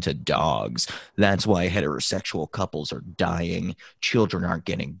affection into dogs. That's why heterosexual couples are dying. Children aren't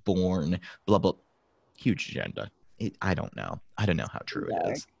getting born. Blah, blah. Huge agenda. I don't know. I don't know how true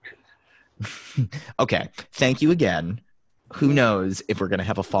it is. Okay. Thank you again. Who knows if we're going to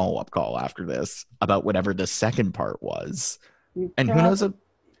have a follow-up call after this about whatever the second part was. And who knows if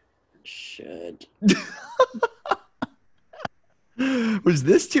should. Was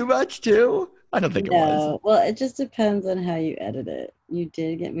this too much too? I don't think it was. Well, it just depends on how you edit it. You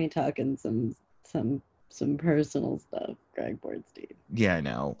did get me talking some personal stuff, Greg Bornstein. Yeah, I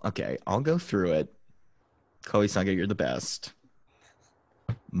know. Okay, I'll go through it. Khloe Sunga, you're the best.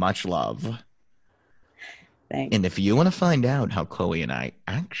 Much love. Thanks. And if you want to find out how Khloe and I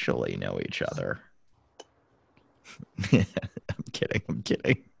actually know each other, I'm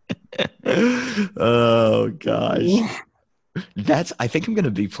kidding. Oh gosh. I think I'm going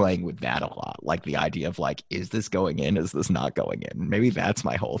to be playing with that a lot. Like, the idea of like, is this going in? Is this not going in? Maybe that's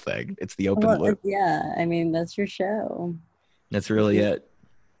my whole thing. It's the open loop. Yeah. I mean, that's your show. That's really it.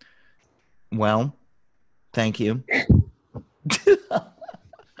 Well, thank you.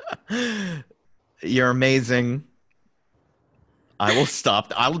 You're amazing. I will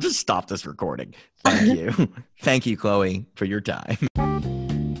just stop this recording. Thank you. Thank you, Khloe, for your time.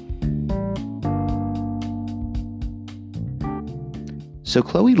 So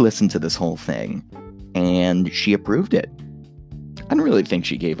Khloe listened to this whole thing and she approved it. I don't really think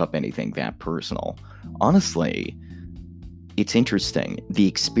she gave up anything that personal. Honestly, it's interesting. The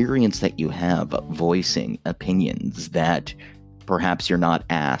experience that you have voicing opinions that perhaps you're not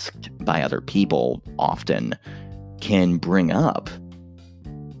asked by other people often can bring up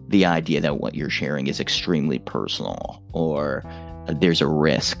the idea that what you're sharing is extremely personal, or there's a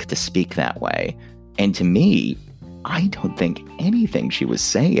risk to speak that way. And to me, I don't think anything she was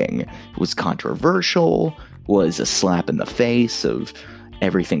saying was controversial, was a slap in the face of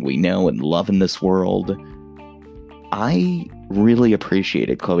everything we know and love in this world. I really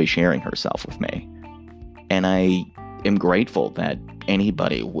appreciated Khloe sharing herself with me. And I am grateful that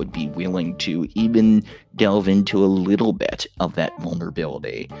anybody would be willing to even delve into a little bit of that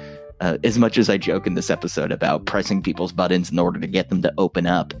vulnerability. As much as I joke in this episode about pressing people's buttons in order to get them to open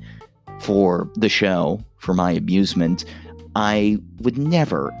up for the show, for my amusement, I would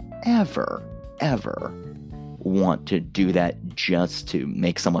never, ever, ever want to do that just to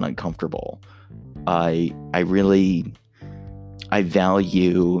make someone uncomfortable. I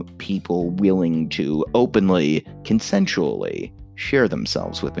value people willing to openly, consensually share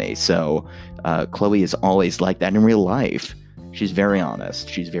themselves with me. So Khloe is always like that in real life. She's very honest.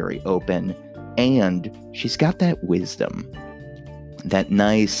 She's very open. And she's got that wisdom. That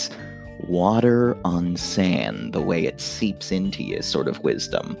nice water on sand, the way it seeps into you sort of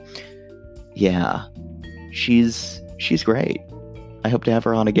wisdom. Yeah, she's great. I hope to have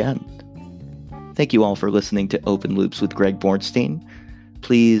her on again. Thank you all for listening to Open Loops with Greg Bornstein.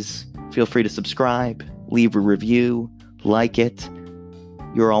 Please feel free to subscribe, leave a review, like it.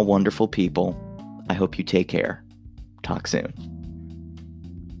 You're all wonderful people. I hope you take care. Talk soon.